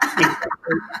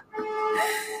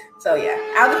 So yeah,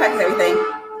 I would practice everything.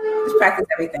 Just practice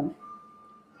everything.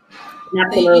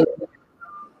 Absolutely.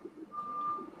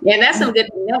 Yeah, that's some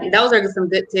good. Those are some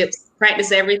good tips.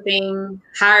 Practice everything.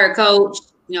 Hire a coach.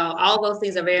 All those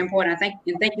things are very important. Thank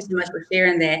you so much for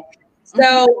sharing that.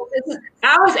 So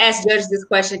I always ask judges this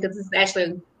question because it's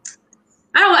actually,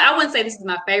 I wouldn't say this is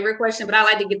my favorite question, but I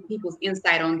like to get people's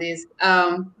insight on this.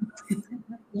 As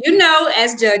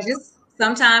judges,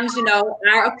 sometimes,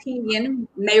 our opinion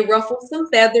may ruffle some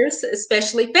feathers,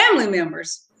 especially family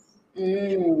members.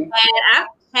 And I've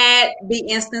had the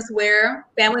instance where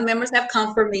family members have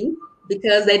come for me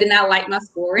because they did not like my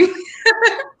scoring.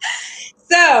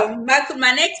 So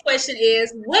my next question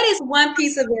is, what is one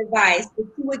piece of advice that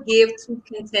you would give to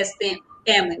contestant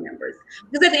family members?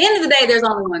 Because at the end of the day, there's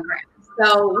only one crown.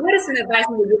 So what is some advice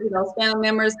you would give to those family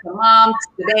members, the moms,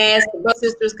 the dads, the brothers,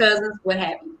 sisters, cousins, what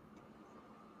have you?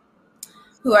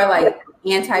 Who are like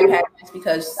anti-pageants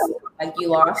because you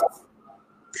lost?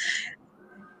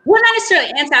 Well, not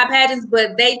necessarily anti-pageants,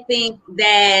 but they think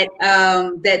that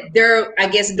that their,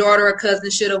 daughter or cousin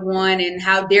should have won, and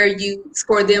how dare you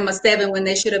score them a 7 when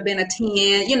they should have been a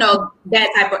 10,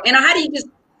 that type of, how do you just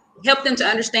help them to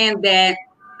understand that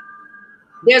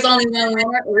there's only one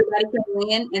winner, everybody can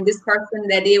win, and this person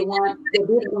that did win,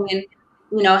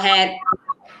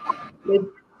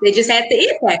 they just had the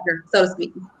it factor, so to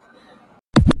speak.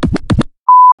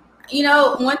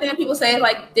 One thing that people say is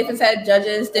different set of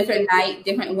judges, different night,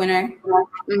 different winner.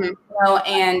 Mm-hmm.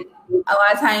 And a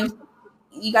lot of times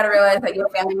you got to realize that your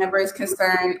family member's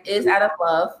concern is out of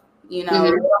love. You know, they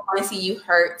don't want to see you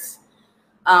hurt.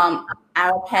 I'm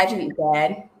a pageant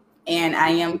dad, and I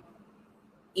am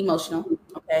emotional.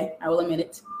 Okay, I will admit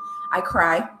it. I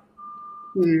cry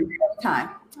every time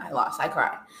I lost. I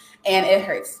cry, and it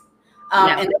hurts.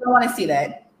 And they don't want to see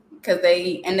that because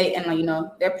you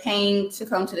know, they're paying to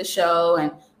come to the show,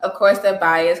 and of course they're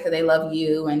biased because they love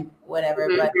you and whatever.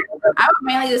 But I would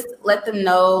mainly just let them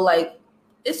know, like,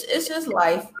 it's just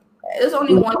life. There's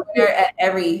only one winner at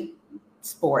every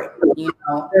sport, you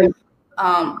know.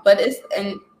 But it's,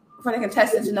 and for the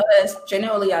contestants, you know, that it's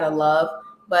genuinely out of love.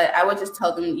 But I would just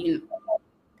tell them, you know,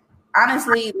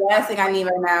 honestly, the last thing I need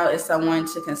right now is someone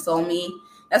to console me.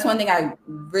 That's one thing I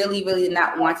really, really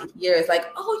not want to hear is like,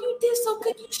 oh, you did so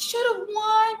good, you should have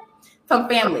won, from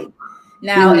family.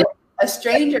 Now, if a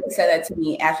stranger said that to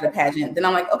me after the pageant, then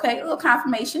I'm like, okay, a little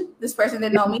confirmation. This person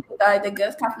didn't know me, thought I did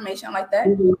good, confirmation like that.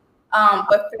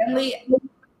 But family,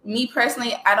 me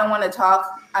personally, I don't want to talk.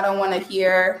 I don't want to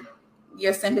hear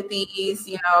your sympathies,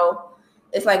 you know.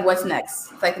 It's like, what's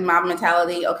next? It's like the mob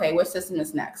mentality. Okay, what system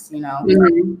is next, you know?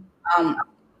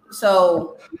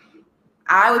 So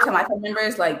I would tell my family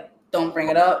members, like, don't bring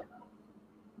it up.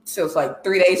 So it's like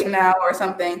 3 days from now or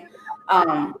something.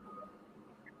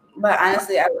 But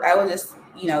honestly, I would just,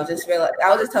 you know, just realize, I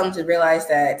would just tell them to realize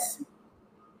that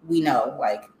we know,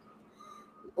 like,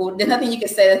 well, there's nothing you can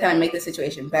say that's going to make the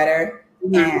situation better.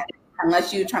 And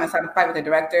unless you're trying to start a fight with the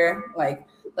director, like,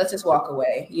 let's just walk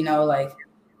away, you know, like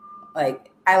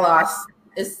I lost,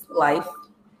 it's life.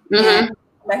 And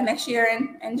back next year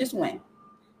and just win.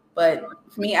 But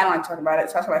for me, I don't like to talk about it.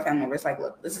 Talk to my family members, like,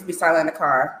 look, let's just be silent in the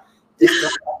car. Just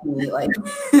don't talk to me, like.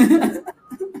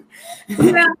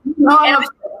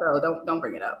 Don't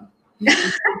bring it up.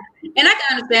 And I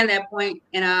can understand that point,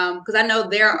 and because I know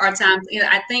there are times, you know,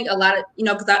 I think a lot of, you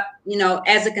know, because I, you know,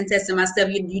 as a contestant myself,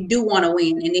 you do want to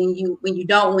win, and then when you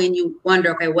don't win, you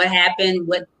wonder, okay, what happened?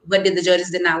 What did the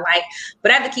judges did not like?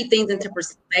 But I have to keep things into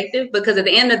perspective, because at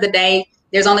the end of the day,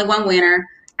 there's only one winner.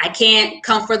 I can't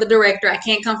come for the director. I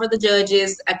can't come for the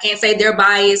judges. I can't say they're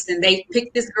biased and they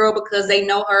picked this girl because they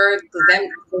know her, because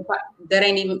that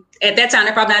ain't even, at that time,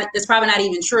 it's probably not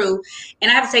even true.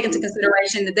 And I have to take into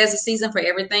consideration that there's a season for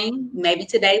everything. Maybe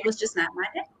today was just not my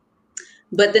day,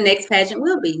 but the next pageant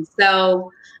will be.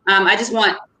 So I guess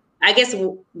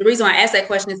the reason why I asked that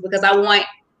question is because I want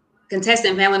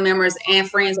contestant family members and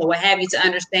friends or what have you to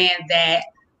understand that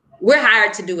we're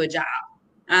hired to do a job.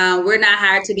 We're not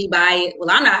hired to be biased. Well,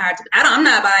 I'm not hired to. I'm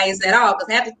not biased at all,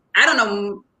 because I don't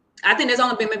know. I think there's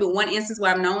only been maybe one instance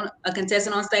where I've known a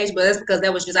contestant on stage, but that's because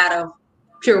that was just out of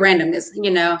pure randomness,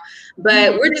 you know.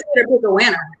 But we're just here to pick a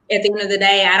winner. At the end of the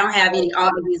day, I don't have any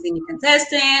arguments any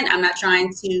contestant. I'm not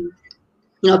trying to, you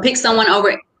know, pick someone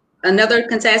over another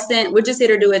contestant. We're just here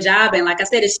to do a job, and like I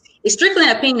said, it's strictly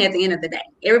an opinion. At the end of the day,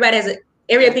 every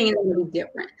opinion is going to be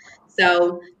different.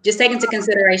 So just take into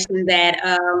consideration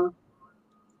that.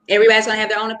 Everybody's going to have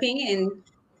their own opinion. And,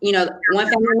 you know, one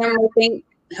family member may think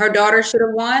her daughter should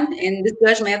have won, and this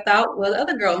judge may have thought, well, the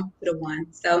other girl should have won.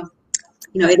 So,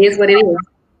 you know, it is what it is.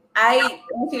 I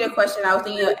answered your question. I was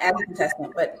thinking as a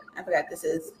contestant, but I forgot this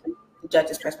is the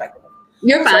judge's perspective.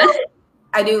 You're fine. So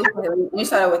I do. Let me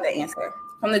start with the answer.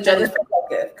 From the judge's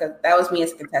perspective, because that was me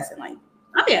as a contestant. Like,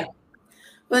 oh, yeah.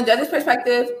 From the judge's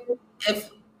perspective,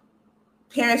 if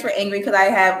parents were angry because I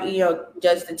have, you know,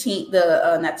 judged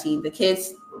the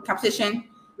kids competition,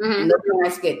 and those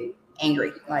parents get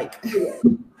angry. Like, those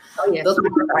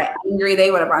parents are angry. They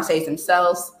want to on stage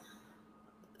themselves.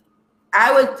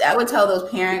 I would tell those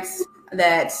parents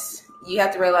that you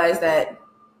have to realize that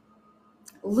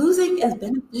losing is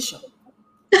beneficial.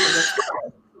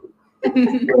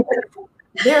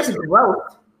 There's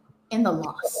growth in the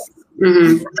loss,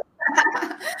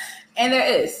 and there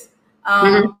is.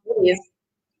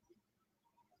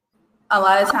 A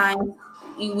lot of times,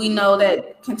 we know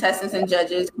that contestants and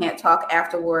judges can't talk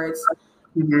afterwards,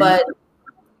 but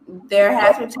there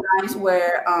has been times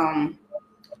where,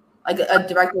 like a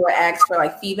director will ask for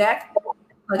like feedback,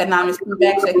 like anonymous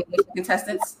feedback, so they can give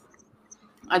contestants.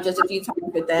 Just a few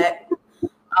times with that.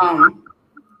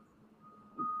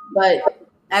 But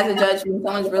as a judge, when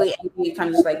someone's really angry, you kind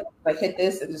of just like hit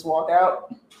this and just walk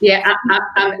out. Yeah,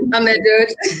 I'm that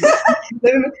judge.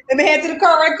 Let me head to the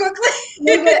car right quickly.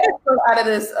 Let's get escort out of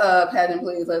this pageant,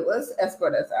 please. Like, let's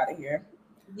escort us out of here.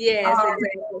 Yes, exactly.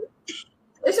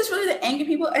 It's just really the angry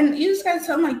people, and you just gotta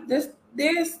tell them, like,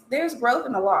 there's growth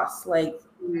in the loss. Like,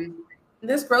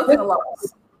 there's growth in the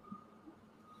loss.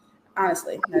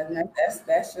 Honestly,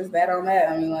 that's just that on that.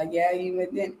 I mean, like, yeah, you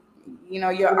didn't, you know,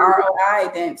 your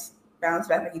ROI didn't bounce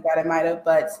back like you thought it might have,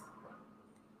 but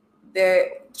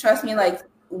trust me, like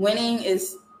winning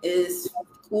is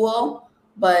cool,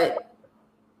 but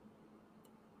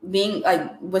being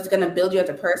like what's gonna build you as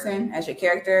a person, as your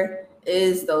character,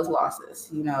 is those losses.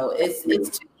 You know, it's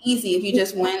too easy if you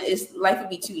just win. Life would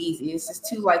be too easy. It's just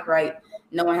too like right.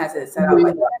 No one has it set out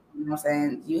like that. You know what I'm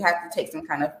saying? You have to take some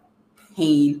kind of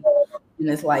pain in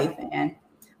this life, and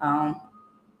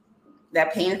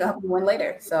that pain is gonna help you win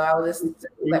later. So I will just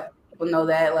let people know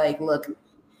that, like, look,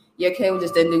 your kid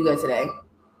just didn't do good today.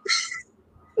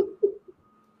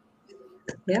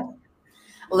 Yeah.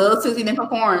 Little Susie didn't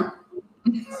perform.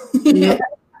 Yeah.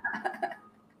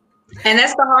 And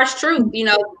that's the harsh truth, you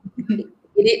know.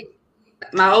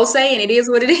 My old saying, it is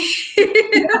what it is.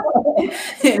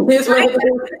 It is what it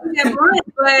is.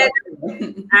 But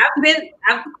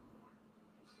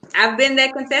I've been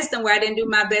that contestant where I didn't do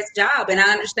my best job, and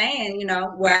I understand, you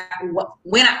know,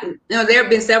 there have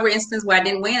been several instances where I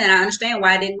didn't win, and I understand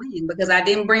why I didn't win, because I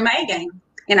didn't bring my A game,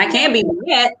 and I can't be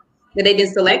mad that they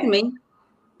didn't select me.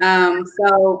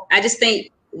 So I just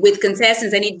think with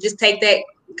contestants, they need to just take that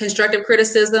constructive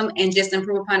criticism and just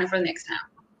improve upon it for the next time.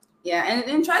 Yeah, and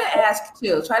then try to ask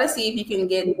too. Try to see if you can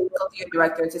go to your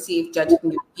director to see if judges can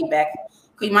give feedback.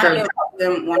 Because you might be able to talk to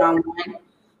them one-on-one,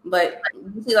 but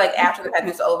usually, like after the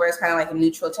pageant is over, it's kind of like a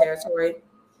neutral territory.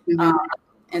 Mm-hmm.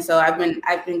 And so I've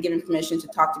been given permission to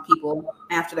talk to people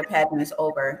after the pageant is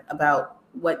over about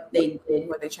what they did,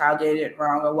 what their child did it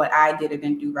wrong, or what I did or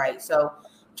didn't do right. So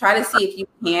try to see if you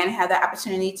can have the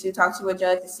opportunity to talk to a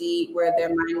judge to see where their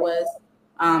mind was,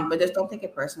 but just don't take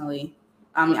it personally.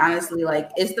 I mean, honestly, like,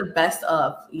 it's the best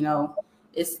of, you know,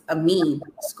 it's a mean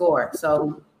score.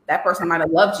 So that person might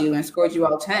have loved you and scored you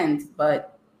all 10s,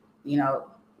 but, you know,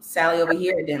 Sally over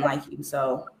here didn't like you.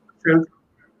 So true.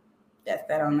 That's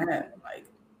that on that. Like,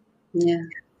 yeah,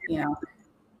 you know.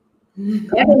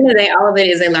 At the end of the day, all of it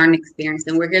is a learning experience,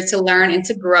 and we're here to learn and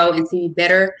to grow and to be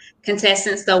better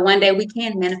contestants. So one day we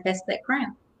can manifest that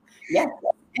crown. Yeah.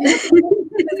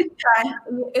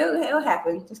 It'll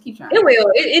happen. Just keep trying. It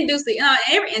will. It do see.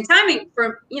 And timing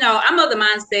I'm of the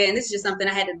mindset, and this is just something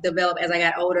I had to develop as I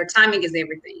got older. Timing is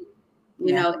everything.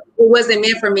 You know, it wasn't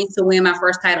meant for me to win my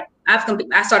first title.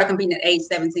 I started competing at age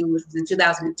 17, which was in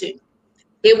 2002.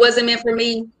 It wasn't meant for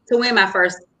me to win my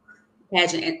first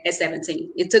pageant at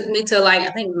 17. It took me to I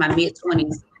think my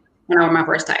mid-20s when I won my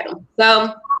first title.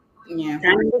 So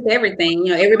timing is everything.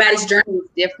 You know, everybody's journey is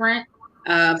different.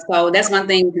 So that's one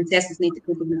thing contestants need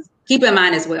to keep in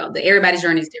mind as well, that everybody's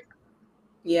journey is different.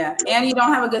 Yeah. And you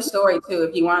don't have a good story too.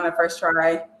 If you won on the first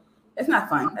try, it's not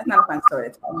fun. That's not a fun story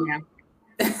to tell. Yeah.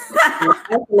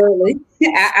 Absolutely.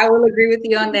 I will agree with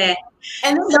you on that.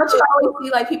 And then don't you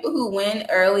always see people who win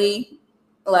early,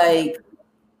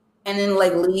 and then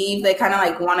leave? They kind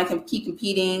of want to keep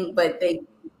competing, but they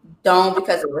don't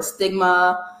because of the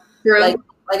stigma. True. Like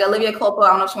Olivia Culpo, I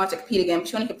don't know if she wants to compete again, but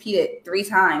she only competed 3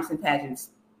 times in pageants.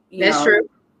 That's true.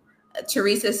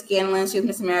 Teresa Scanlon, she was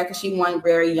Miss America. She won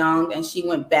very young, and she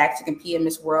went back to compete in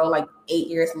Miss World 8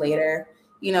 years later.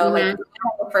 You know, the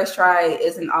first try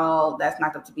isn't all that's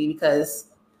knocked up to be, because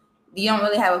you don't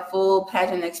really have a full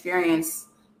pageant experience,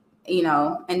 you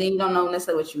know, and then you don't know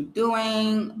necessarily what you're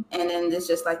doing, and then it's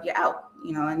just you're out,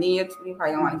 you know, and then you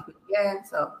probably don't want to compete again.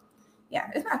 So yeah,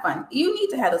 it's not fun. You need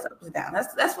to have those ups and downs.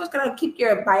 That's what's gonna keep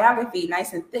your biography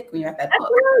nice and thick when you're at that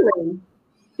book.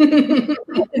 Absolutely.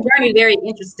 The journey is very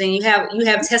interesting. You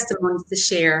have testimonies to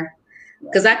share,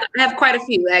 because I have quite a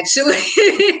few actually.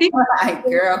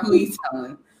 Girl, who you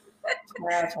telling?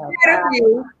 Quite a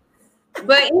few.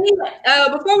 But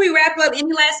before we wrap up,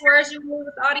 any last words you want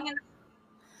with the audience?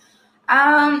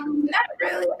 Not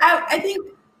really. I think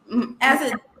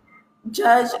as a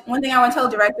judge, one thing I want to tell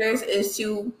directors is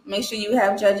to make sure you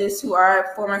have judges who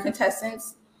are former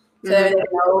contestants, so they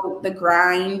know the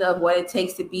grind of what it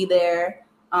takes to be there,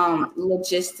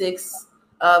 logistics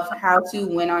of how to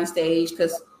win on stage.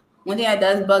 Because one thing that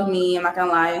does bug me, I'm not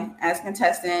gonna lie, as a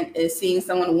contestant, is seeing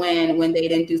someone win when they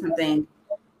didn't do something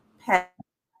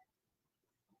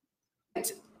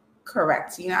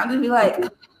correct. You know, I'll just be like,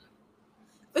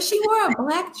 but she wore a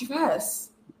black dress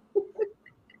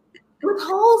with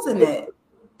holes in it.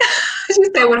 She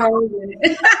said with holes in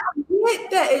it.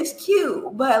 That is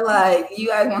cute, but you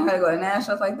guys want her to go to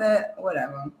nationals like that?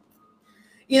 Whatever.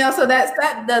 You know, so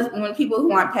that does, when people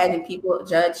who aren't pageant people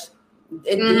judge,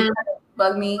 it do kind of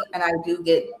bug me, and I do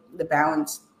get the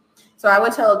balance. So I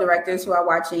would tell directors who are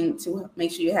watching to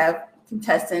make sure you have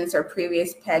contestants or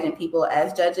previous pageant people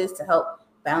as judges to help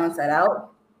balance that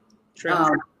out. True.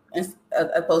 As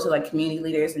opposed to community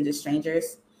leaders and just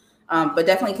strangers, but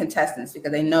definitely contestants,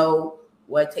 because they know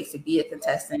what it takes to be a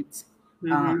contestant.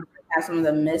 Have some of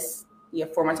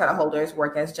the former title holders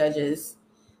work as judges,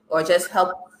 or just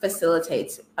help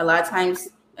facilitate. A lot of times,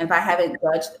 if I haven't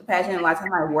judged a pageant, a lot of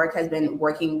times my work has been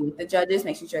working with the judges,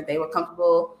 making sure they were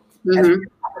comfortable as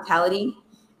hospitality.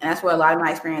 And that's where a lot of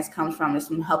my experience comes from, is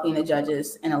from helping the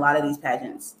judges in a lot of these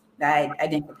pageants that I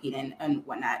didn't compete in and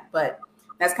whatnot. But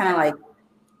that's kind of like,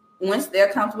 once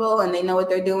they're comfortable and they know what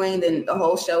they're doing, then the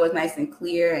whole show is nice and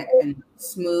clear and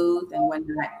smooth and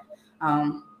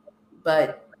whatnot.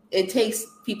 But it takes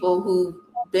people who've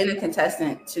been a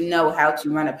contestant to know how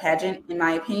to run a pageant, in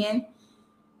my opinion.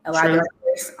 A lot of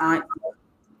us aren't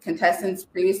contestants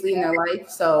previously in their life.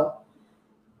 So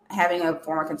having a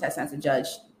former contestant as a judge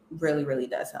really, really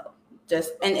does help.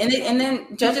 And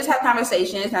then judges have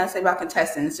conversations, not to say about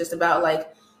contestants, just about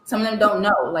like, some of them don't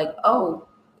know, like, oh,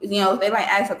 you know, they might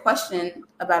ask a question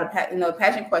about a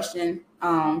pageant question.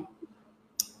 I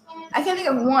can't think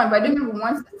of one, but I do remember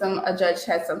one system a judge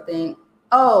had something.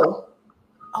 Oh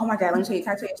my God, let me tell you,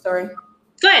 can I tell you a story?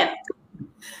 Go ahead.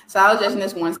 So I was judging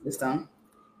this one system,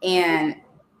 and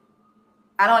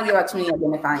I don't give out too many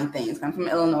identifying things. I'm from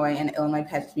Illinois, and the Illinois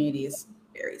pageant community is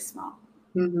very small.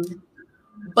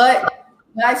 But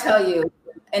when I tell you,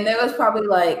 and there was probably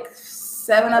like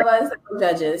 7 of us that were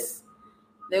judges.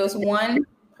 There was one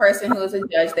person who was a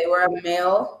judge. They were a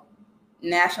male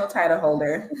national title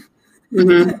holder.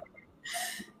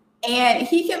 And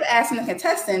he kept asking the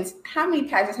contestants, how many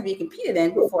pageants have you competed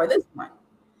in before this one?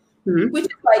 Which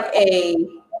is like a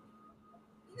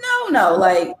no,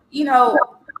 like, you know,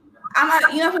 I'm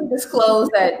not, you know, to disclose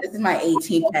that this is my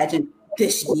 18th pageant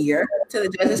this year to the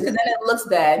judges, because then it looks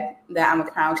bad that I'm a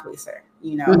crown chaser,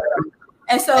 you know.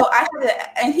 And so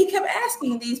and he kept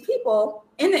asking these people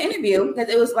in the interview, because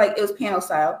it was panel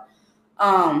style,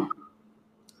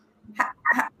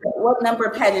 what number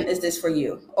of pageant is this for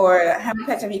you? Or how many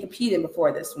pageants have you competed in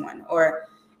before this one?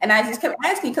 And I just kept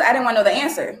asking because I didn't want to know the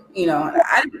answer. You know,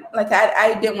 I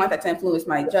didn't want that to influence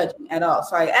my judging at all.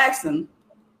 So I asked him,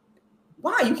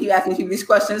 why you keep asking people these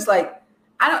questions? Like,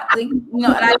 I don't think, you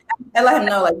know, and I let him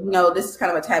know, like, you know, this is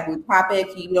kind of a taboo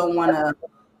topic. You don't want to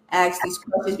ask these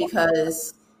questions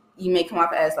because you may come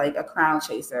off as like a crown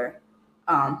chaser.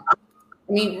 I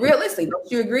mean, realistically,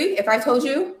 don't you agree? If I told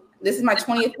you this is my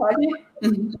 20th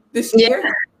pageant this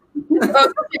year?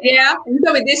 Yeah, you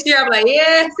told me this year. I'm like,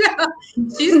 yeah,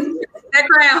 she's that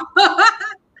crown.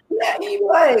 Yeah, he's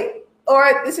like,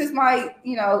 or this is my,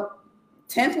 you know,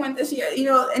 10th one this year, you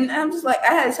know, and I'm just like,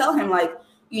 I had to tell him, like,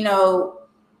 you know,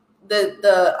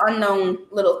 the unknown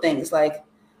little things, like,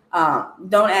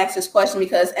 don't ask this question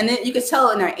because, and then you could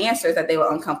tell in their answers that they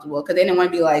were uncomfortable because they didn't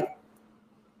want to be like,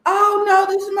 oh no,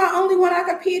 this is my only one I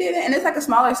competed in. And it's like a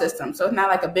smaller system, so it's not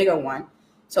like a bigger one.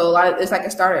 So it's like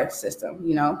a starter system,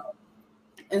 you know.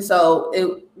 And so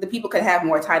the people could have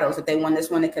more titles. If they won this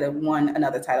one, they could have won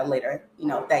another title later, you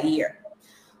know, that year.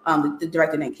 The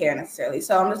director didn't care necessarily.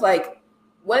 So I'm just like,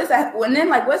 what is that? And then,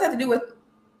 like, what does that have to do with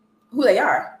who they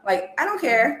are? Like, I don't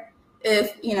care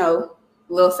if, you know,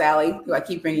 Lil Sally, who I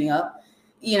keep bringing up,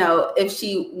 you know, if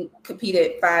she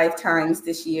competed 5 times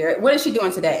this year, what is she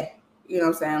doing today? You know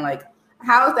what I'm saying? Like,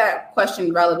 how is that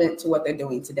question relevant to what they're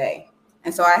doing today?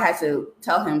 And so I had to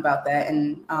tell him about that.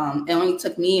 And it only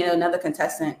took me and another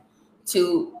contestant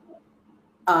to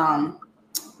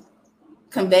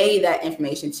convey that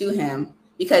information to him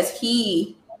because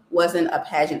he wasn't a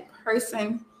pageant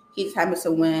person. He just happened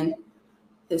to win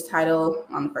his title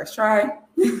on the first try.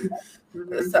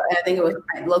 So I think it was,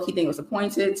 low-key think it was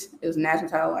appointed. It was a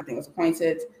national title. I think it was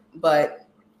appointed. But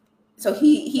so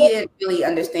he didn't really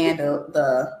understand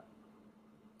the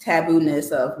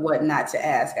taboo-ness of what not to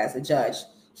ask as a judge.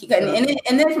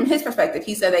 And then from his perspective,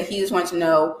 he said that he just wanted to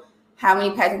know how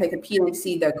many pageants they compete in to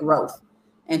see their growth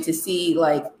and to see,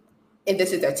 like, if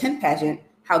this is their 10th pageant,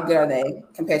 how good are they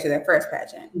compared to their first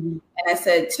pageant? And I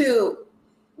said, too,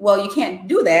 well, you can't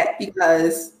do that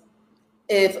because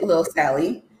if Lil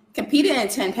Sally competed in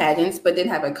 10 pageants but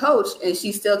didn't have a coach and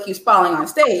she still keeps falling on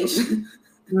stage,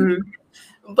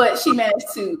 but she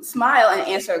managed to smile and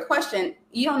answer a question,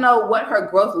 you don't know what her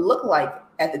growth looked like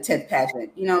at the 10th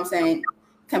pageant, you know what I'm saying,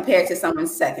 compared to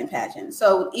someone's second pageant.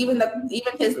 So even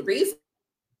his reason,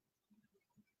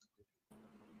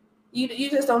 you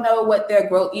just don't know what their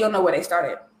growth, you don't know where they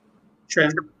started. True.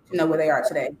 You know where they are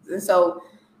today. And so,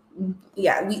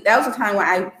 yeah, that was a time when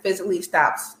I physically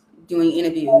stopped doing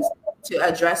interviews to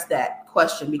address that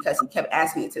question because he kept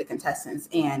asking it to the contestants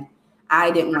and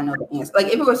I didn't want to know the answer. Like,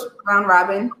 if it was round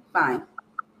robin, fine,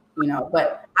 you know,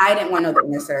 but I didn't want to know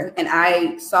the answer. And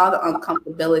I saw the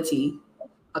uncomfortableness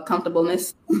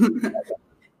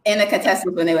in the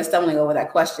contestants when they were stumbling over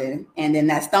that question. And then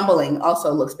that stumbling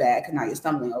also looks bad because now you're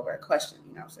stumbling over a question,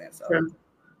 you know what I'm saying? So,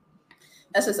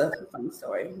 That's just a funny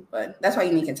story, but that's why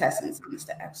you need contestants on the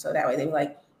staff, so that way they're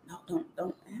like, no,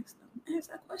 don't ask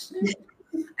that question.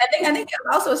 I think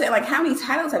also saying like, how many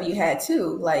titles have you had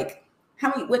too? Like,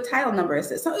 what title number is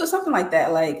this? So it was something like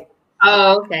that. Like,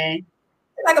 oh, okay,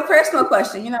 like a personal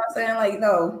question. You know what I'm saying? Like,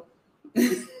 no.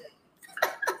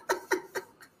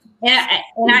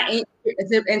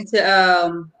 And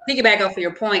to piggyback off of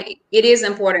your point, it is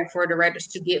important for directors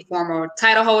to get former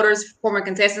title holders, former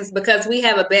contestants, because we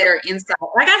have a better insight.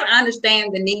 Like, I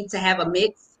understand the need to have a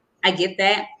mix. I get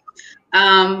that.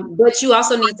 But you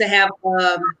also need to have,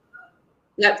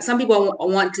 like, some people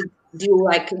want to do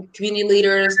like community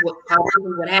leaders, what have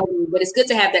you, but it's good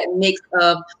to have that mix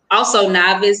of also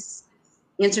novice,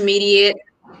 intermediate,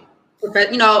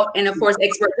 you know, and of course,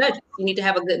 expert judges. You need to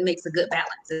have a good mix, a good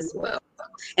balance as well,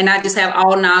 and not just have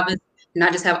all novice,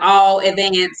 not just have all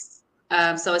advanced.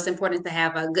 So it's important to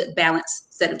have a good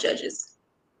balanced set of judges.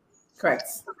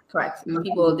 Correct. Mm-hmm.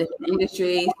 People, different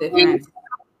industries, different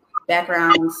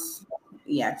backgrounds.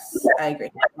 Yes, I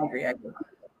agree.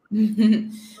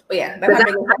 But yeah, that's I've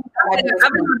been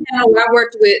on a panel where I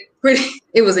worked with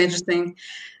it was interesting.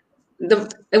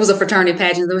 It was a fraternity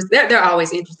pageant. They're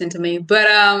always interesting to me. But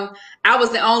I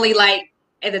was the only, like,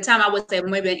 at the time, I would say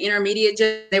maybe an intermediate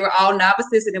judge. They were all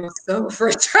novices, and it was so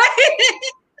frustrating.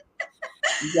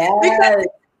 Yes.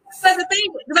 Because the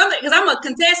thing, because I'm a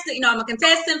contestant, you know, I'm a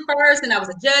contestant first, and I was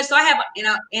a judge, so I have, you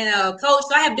know, and a coach,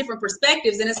 so I have different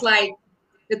perspectives, and it's like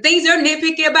the things they're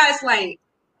nitpicky about. It's like,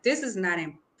 this is not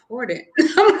important.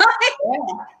 I'm like,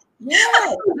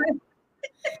 yeah.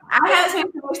 I had the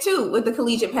same thing too with the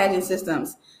collegiate pageant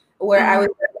systems, where I was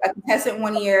a contestant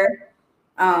one year,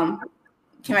 came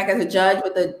back as a judge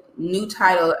with a new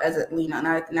title as a, you know,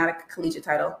 not a collegiate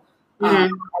title,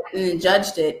 and then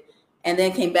judged it, and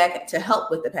then came back to help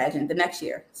with the pageant the next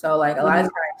year. So like a lot of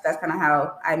times, that's kind of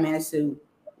how I managed to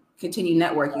continue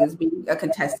networking, is being a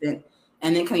contestant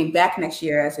and then coming back next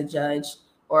year as a judge,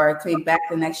 or coming back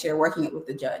the next year working with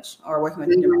the judge or working with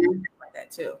the director, like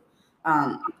that too.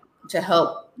 To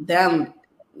help them,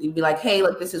 you'd be like, hey,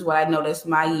 look, this is what I noticed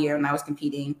my year when I was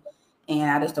competing,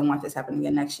 and I just don't want this happening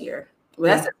again next year.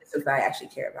 Well, that's the business that I actually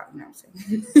care about, you know what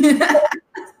I'm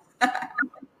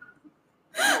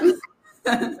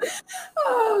saying?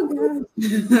 Oh,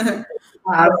 God.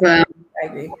 Awesome. I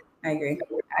agree.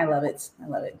 I love it. I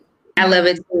love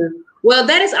it too. Well,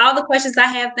 that is all the questions I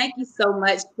have. Thank you so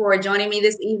much for joining me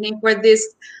this evening for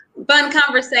this fun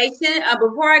conversation.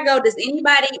 Before I go, does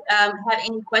anybody have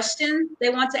any questions they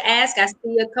want to ask? I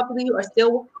see a couple of you are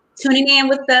still tuning in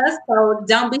with us, so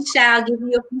don't be shy. I'll give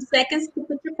you a few seconds to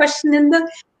put your question in the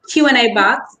Q&A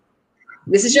box.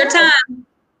 This is your time.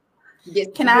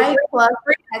 Can I plug?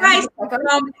 All right,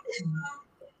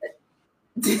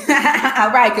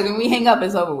 because when we hang up,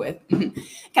 it's over with. Can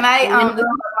I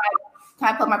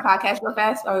plug my podcast real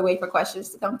fast, or we wait for questions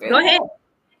to come through? Go ahead.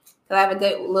 Because I have a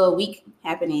good little week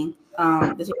happening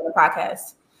this week on the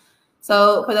podcast.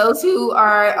 So for those who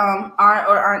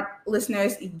aren't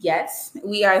listeners yet,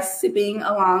 we are sipping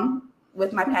along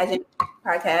with my pageant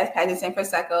podcast, Pageant San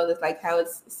Prosecco. That's like how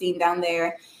it's seen down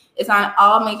there. It's on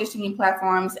all major streaming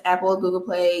platforms: Apple, Google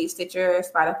Play, Stitcher,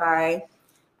 Spotify.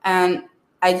 And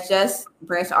I just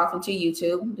branched off into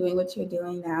YouTube, doing what you're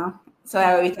doing now, so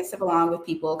that we can sip along with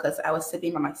people, because I was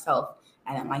sipping by myself.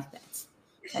 I didn't like that.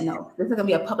 I know this is gonna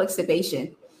be a public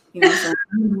sipation. You know what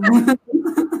I'm saying?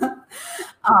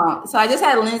 So I just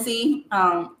had Lindsay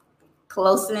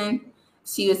Colosin.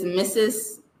 She was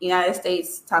Mrs. United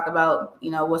States, talk about,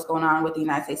 you know, what's going on with the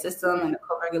United States system and the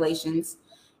code regulations.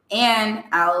 And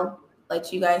I'll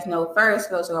let you guys know first,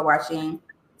 those who are watching,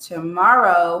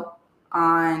 tomorrow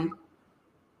on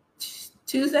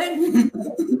Tuesday,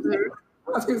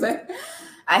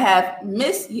 I have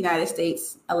Miss United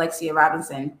States Alexia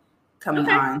Robinson coming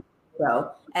on.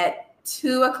 So at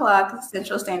 2:00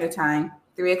 Central Standard Time,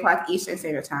 3:00 Eastern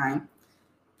Standard Time,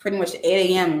 pretty much 8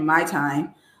 a.m. my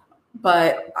time.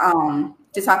 But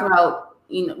to talk about,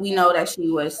 you know, we know that she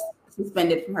was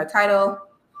suspended from her title.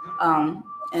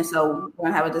 And so we're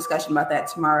gonna have a discussion about that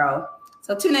tomorrow.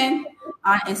 So tune in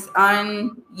on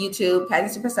YouTube,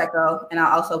 Pageant San Prosecco, and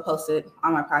I'll also post it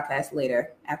on my podcast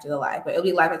later after the live. But it'll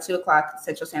be live at 2:00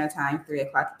 Central Standard Time,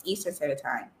 3:00 Eastern Standard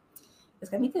Time. It's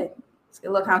gonna be good. It's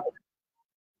gonna look how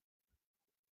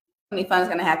something fun is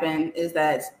gonna happen is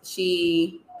that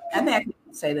I think I can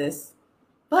say this,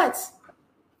 but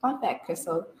fun fact,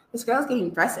 Crystal, this girl's getting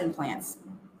breast implants.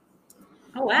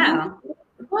 Oh wow.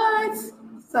 What?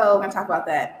 So we're gonna talk about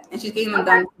that. And she's getting them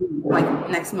done like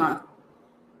next month.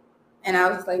 And I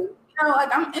was just like, you know, like,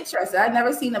 I'm interested. I've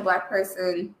never seen a Black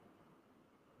person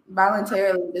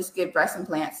voluntarily just get breast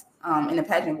implants in the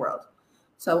pageant world.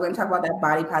 So we're going to talk about that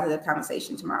body positive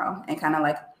conversation tomorrow and kind of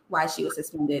like why she was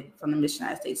suspended from the Miss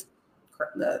United States,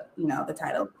 the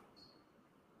title.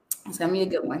 It's going to be a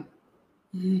good one.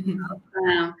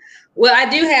 Well, I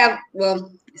do have,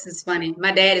 this is funny.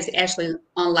 My dad is actually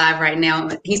on live right now.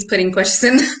 He's putting questions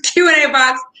in the Q&A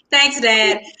box. Thanks,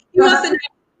 Dad. He wants to know,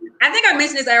 I think I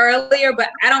mentioned this earlier,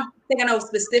 but I don't think I know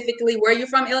specifically where you're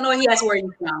from, Illinois. He asked where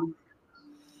you're from.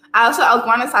 I was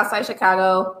born in Southside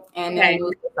Chicago and then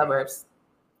moved to the suburbs.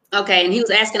 Okay, and he was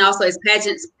asking also, is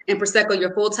pageants and Prosecco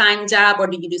your full-time job, or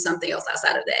do you do something else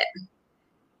outside of that?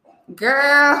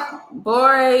 Girl,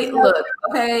 boy, look,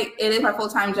 okay, it is my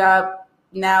full-time job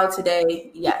now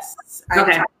today, yes. I'm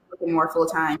trying to work more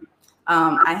full-time.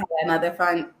 I had another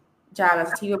fun job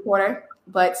as a TV reporter,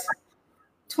 but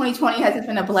 2020 has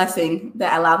been a blessing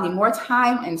that allowed me more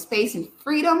time and space and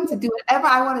freedom to do whatever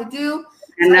I want to do.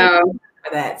 I know.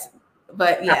 For that.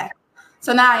 But yeah,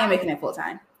 so now I am making it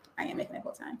full-time.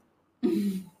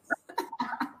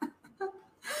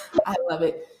 I love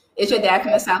it. Is your dad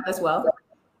from the South as well?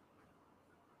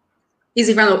 Is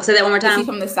he from? Say that one more time. Is he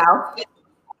from the South?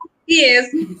 He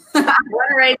is. Born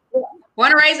and raised.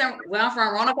 I'm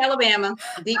from Roanoke, Alabama,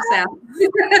 deep South.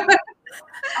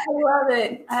 I love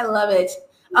it.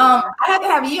 I have to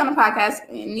have you on the podcast.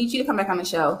 I need you to come back on the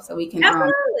show so we can.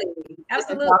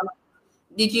 Absolutely.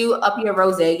 Did you up your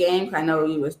rosé game? I know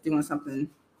you was doing something.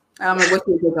 I don't know what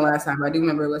you were drinking last time, but I do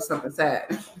remember it was something sad.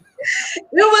 It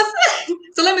was.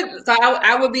 So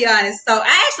I will be honest. So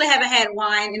I actually haven't had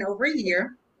wine in over a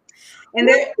year, and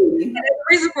there's a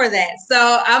reason for that.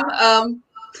 So I'm.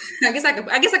 I guess I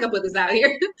could put this out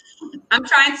here. I'm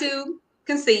trying to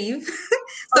conceive.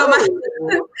 So my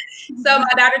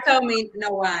doctor told me no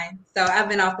wine. So I've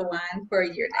been off the wine for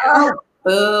a year now.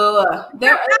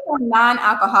 There is a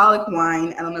non-alcoholic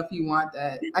wine. I don't know if you want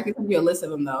that. I can give you a list of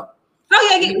them though. Oh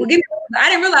yeah, give me, I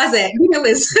didn't realize that. Give me a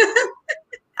list.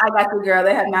 I got you, girl.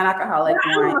 They have non-alcoholic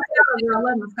wine. I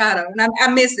love Moscato, and I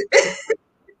miss it.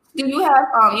 Do you have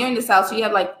you're in the South, so you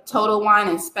have like Total Wine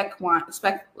and spec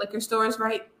liquor stores,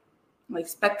 right? Like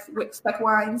spec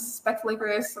wines, spec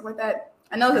liquors, stuff like that.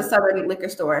 I know it's a Southern liquor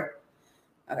store.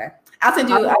 Okay, I'll send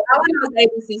you. I know it's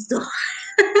ABC store.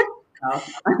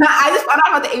 I just found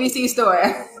out about the ABC store.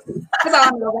 That's all I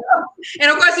know about.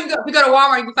 And of course, if you go to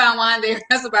Walmart, you can find wine there.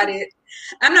 That's about it.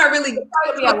 I'm not really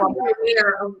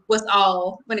aware of what's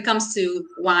all when it comes to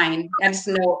wine. I just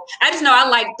know I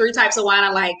like 3 types of wine.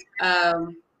 I like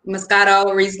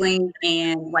Moscato, Riesling,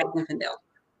 and White Zinfandel.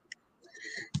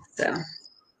 So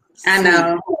I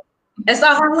know. That's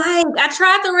all I like. I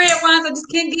tried the red wines. I just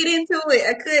can't get into it.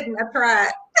 I couldn't. I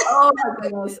tried. Oh my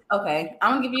goodness. Okay.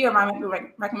 I'm going to give you a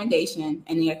recommendation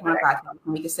and then you can come back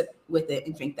and we can sit with it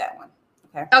and drink that one.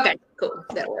 Okay. Okay. Cool.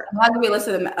 That'll work. I'll give you a list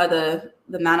of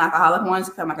the non-alcoholic ones.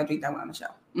 Come, I can drink that one on the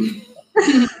show.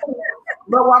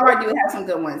 But Walmart do have some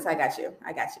good ones. I got you.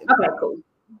 Okay. Cool.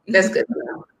 That's good.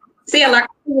 See, you learned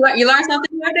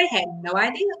something the other day. Had no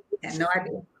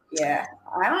idea. Yeah,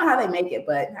 I don't know how they make it,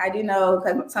 but I do know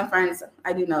because some friends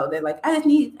I do know they're like, I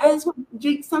just want to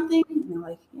drink something, and they're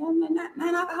like, yeah,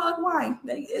 non-alcoholic wine.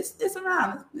 It's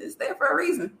around. It's there for a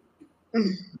reason.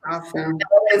 Awesome.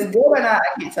 Whether it's good or not,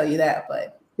 I can't tell you that,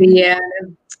 but yeah,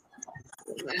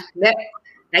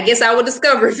 I guess I will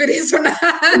discover if it is or not.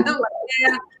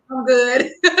 Yeah, I'm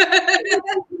good.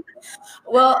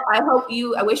 Well, I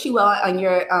wish you well on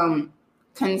your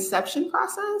conception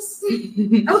process.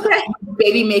 Okay.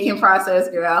 Baby making process,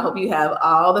 girl. I hope you have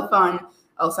all the fun.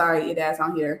 Oh, sorry, your dad's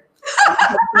on here.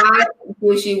 God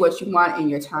gives you what you want in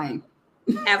your time.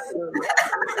 Absolutely.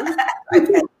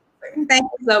 Okay. Thank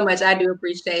you so much. I do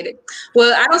appreciate it.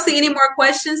 Well, I don't see any more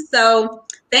questions. So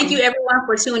thank you everyone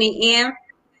for tuning in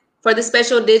for the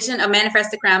special edition of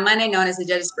Manifest the Crown Monday, known as the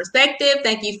Judge's Perspective.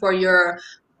 Thank you for your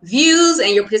views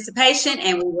and your participation,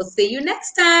 and we will see you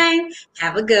next time.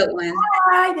 Have a good one.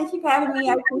 Bye. Thank you for having me.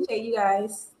 I appreciate you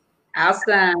guys.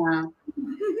 Awesome.